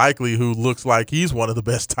Isaiah Likely, who looks like he's one of the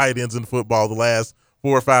best tight ends in football the last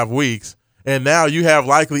 4 or 5 weeks. And now you have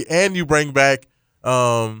Likely, and you bring back,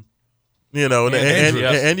 and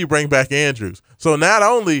you bring back Andrews. So not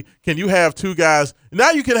only can you have 2 guys, now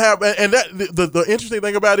you can have, and that the interesting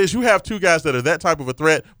thing about it is you have 2 guys that are that type of a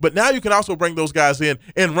threat, but now you can also bring those guys in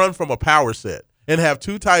and run from a power set and have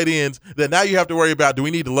 2 tight ends that now you have to worry about. Do we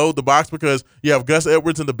need to load the box because you have Gus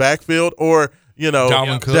Edwards in the backfield, or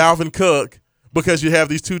Dalvin Cook? Because you have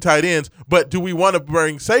these 2 tight ends, but do we want to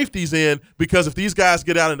bring safeties in? Because if these guys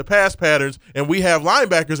get out into pass patterns and we have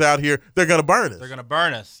linebackers out here, they're going to burn us. They're going to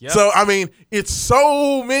burn us. Yep. So, I mean, it's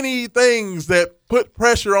so many things that put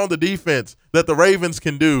pressure on the defense that the Ravens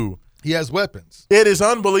can do. He has weapons. It is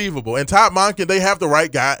unbelievable. And Todd Monken, they have the right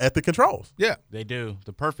guy at the controls. Yeah. They do.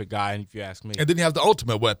 The perfect guy, if you ask me. And then you have the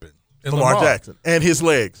ultimate weapon. Lamar Jackson and his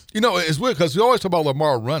legs. It's weird because we always talk about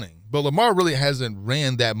Lamar running. But Lamar really hasn't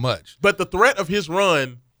ran that much. But the threat of his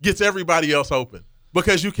run gets everybody else open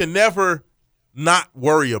because you can never not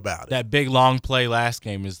worry about it. That big long play last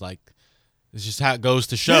game is it's just how it goes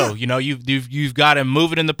to show. Yeah. You've got him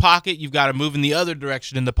moving in the pocket. You've got him moving the other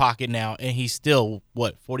direction in the pocket now, and he's still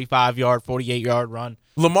 45-yard, 48-yard run.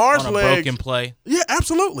 Lamar's on a legs, broken play. Yeah,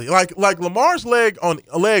 absolutely. Like Lamar's legs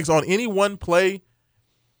on any one play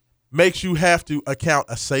makes you have to account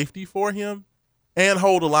a safety for him and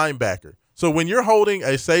hold a linebacker. So when you're holding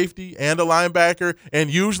a safety and a linebacker and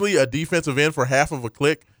usually a defensive end for half of a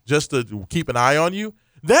click just to keep an eye on you,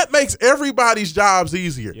 that makes everybody's jobs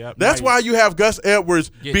easier. Yep, That's why you have Gus Edwards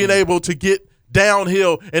being able to get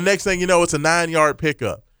downhill, and next thing you know, it's a 9-yard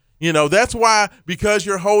pickup. That's why, because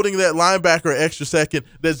you're holding that linebacker an extra second,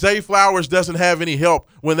 that Zay Flowers doesn't have any help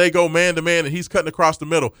when they go man-to-man and he's cutting across the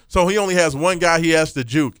middle. So he only has one guy he has to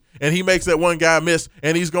juke, and he makes that one guy miss,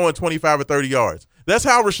 and he's going 25 or 30 yards. That's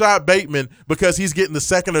how Rashad Bateman, because he's getting the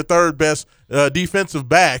second or third best defensive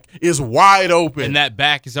back, is wide open. And that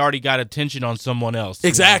back has already got attention on someone else.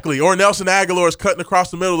 Exactly. Or Nelson Aguilar is cutting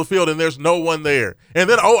across the middle of the field, and there's no one there. And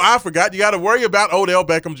then, I forgot, you got to worry about Odell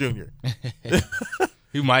Beckham Jr.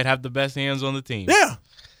 Who might have the best hands on the team. Yeah.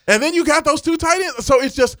 And then you got those 2 tight ends. So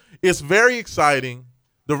it's very exciting.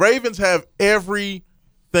 The Ravens have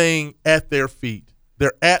everything at their feet.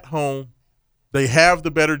 They're at home. They have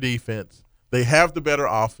the better defense. They have the better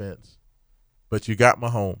offense. But you got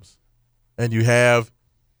Mahomes. And you have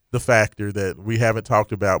the factor that we haven't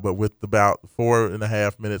talked about, but with about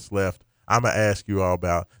 4.5 minutes left, I'm going to ask you all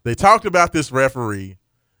about. They talked about this referee.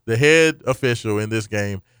 The head official in this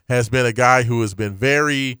game has been a guy who has been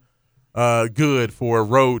very good for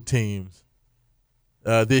road teams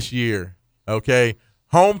this year. Okay,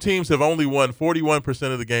 home teams have only won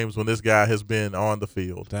 41% of the games when this guy has been on the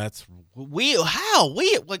field. That's how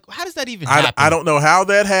does that even happen? I don't know how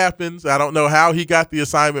that happens. I don't know how he got the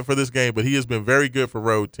assignment for this game, but he has been very good for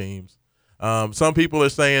road teams. Some people are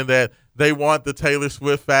saying that they want the Taylor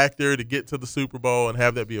Swift factor to get to the Super Bowl and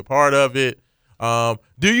have that be a part of it.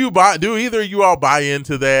 Do either of you all buy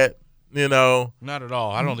into that? Not at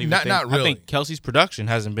all. I don't even think. Not really. I think Kelsey's production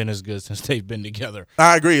hasn't been as good since they've been together.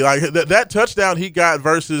 I agree. Like that touchdown he got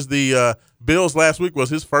versus the Bills last week was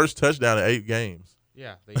his first touchdown in 8 games.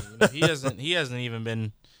 Yeah, he hasn't even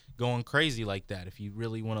been going crazy like that. If you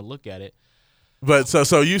really want to look at it. But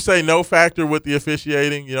so you say no factor with the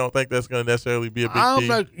officiating? You don't think that's going to necessarily be a big key?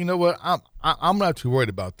 Not. You know what? I'm not too worried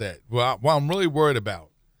about that. What I'm really worried about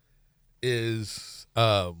is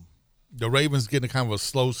the Ravens getting kind of a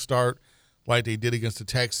slow start like they did against the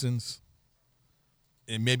Texans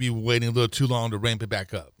and maybe waiting a little too long to ramp it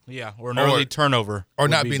back up. Yeah, or an early turnover. Or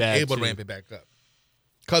not being able to ramp it back up.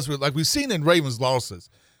 Because like we've seen in Ravens losses,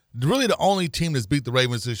 really the only team that's beat the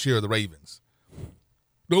Ravens this year are the Ravens.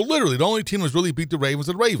 No, literally, the only team that's really beat the Ravens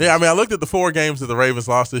are the Ravens. Yeah, I mean, I looked at the 4 games that the Ravens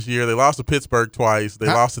lost this year. They lost to Pittsburgh twice. They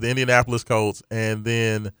lost to the Indianapolis Colts, and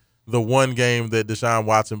then the one game that Deshaun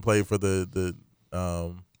Watson played for the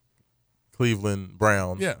Cleveland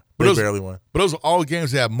Browns. Yeah. They barely won. But those are all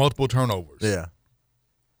games that have multiple turnovers. Yeah.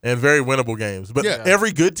 And very winnable games. But Yeah.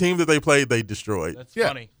 every good team that they played, they destroyed. That's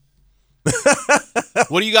funny.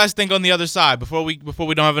 What do you guys think on the other side before we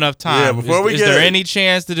don't have enough time? Yeah, before we is get there it- any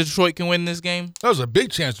chance that Detroit can win this game? There's a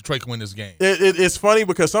big chance Detroit can win this game. It's funny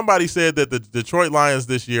because somebody said that the Detroit Lions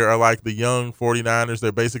this year are like the young 49ers.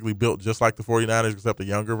 They're basically built just like the 49ers except a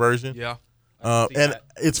younger version. Yeah. And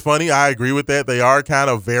it's funny. I agree with that. They are kind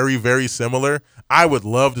of very, very similar. I would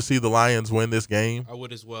love to see the Lions win this game. I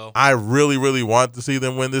would as well. I really, really want to see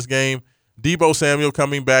them win this game. Deebo Samuel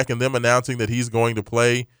coming back and them announcing that he's going to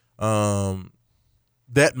play,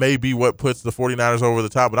 that may be what puts the 49ers over the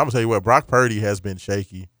top. But I'm going to tell you what, Brock Purdy has been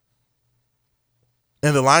shaky.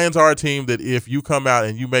 And the Lions are a team that if you come out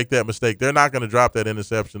and you make that mistake, they're not going to drop that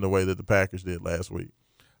interception the way that the Packers did last week.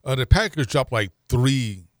 The Packers dropped like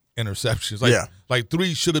 3 interceptions. Like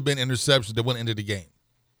 3 should have been interceptions that went into the game.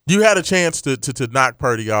 You had a chance to knock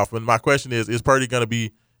Purdy off. And my question is Purdy going to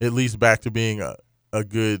be at least back to being a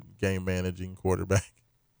good game managing quarterback?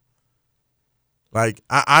 Like,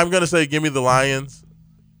 I'm going to say give me the Lions,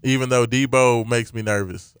 even though Debo makes me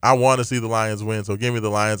nervous. I want to see the Lions win, so give me the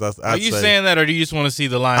Lions. Are you saying that, or do you just want to see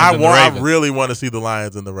the Lions I and the Ravens? I really want to see the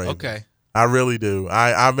Lions and the Ravens. Okay. I really do.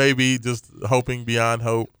 I may be just hoping beyond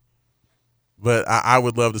hope, but I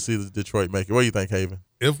would love to see the Detroit make it. What do you think, Haven?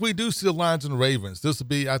 If we do see the Lions and the Ravens, this will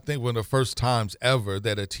be, I think, one of the first times ever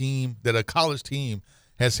that a college team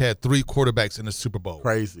has had 3 quarterbacks in the Super Bowl.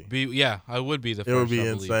 Crazy. I would be the first. It would be I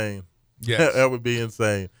believe. insane. Yes. That would be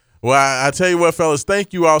insane. Well, I tell you what, fellas,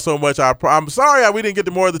 thank you all so much. I'm sorry we didn't get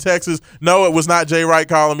to more of the texts. No, it was not Jay Wright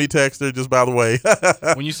calling me texter, just by the way.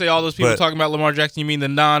 When you say all those people talking about Lamar Jackson, you mean the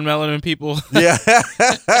non-melanin people? Yeah.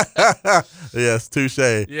 Yes, touche.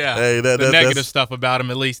 Yeah. Hey, the negative stuff about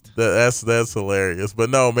him, at least. That's hilarious.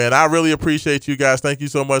 But no, man, I really appreciate you guys. Thank you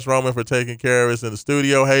so much, Roman, for taking care of us in the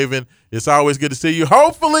studio. Haven, it's always good to see you.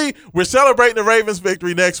 Hopefully, we're celebrating the Ravens'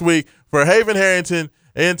 victory next week. For Haven Harrington,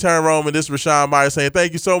 intern Roman, this is Raashaan Myers saying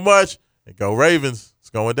thank you so much. And go Ravens. It's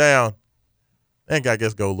going down. And I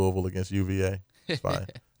guess go Louisville against UVA. It's fine.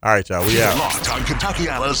 All right, y'all. We out. Locked on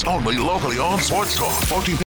Kentuckiana's only locally owned sports talk. 14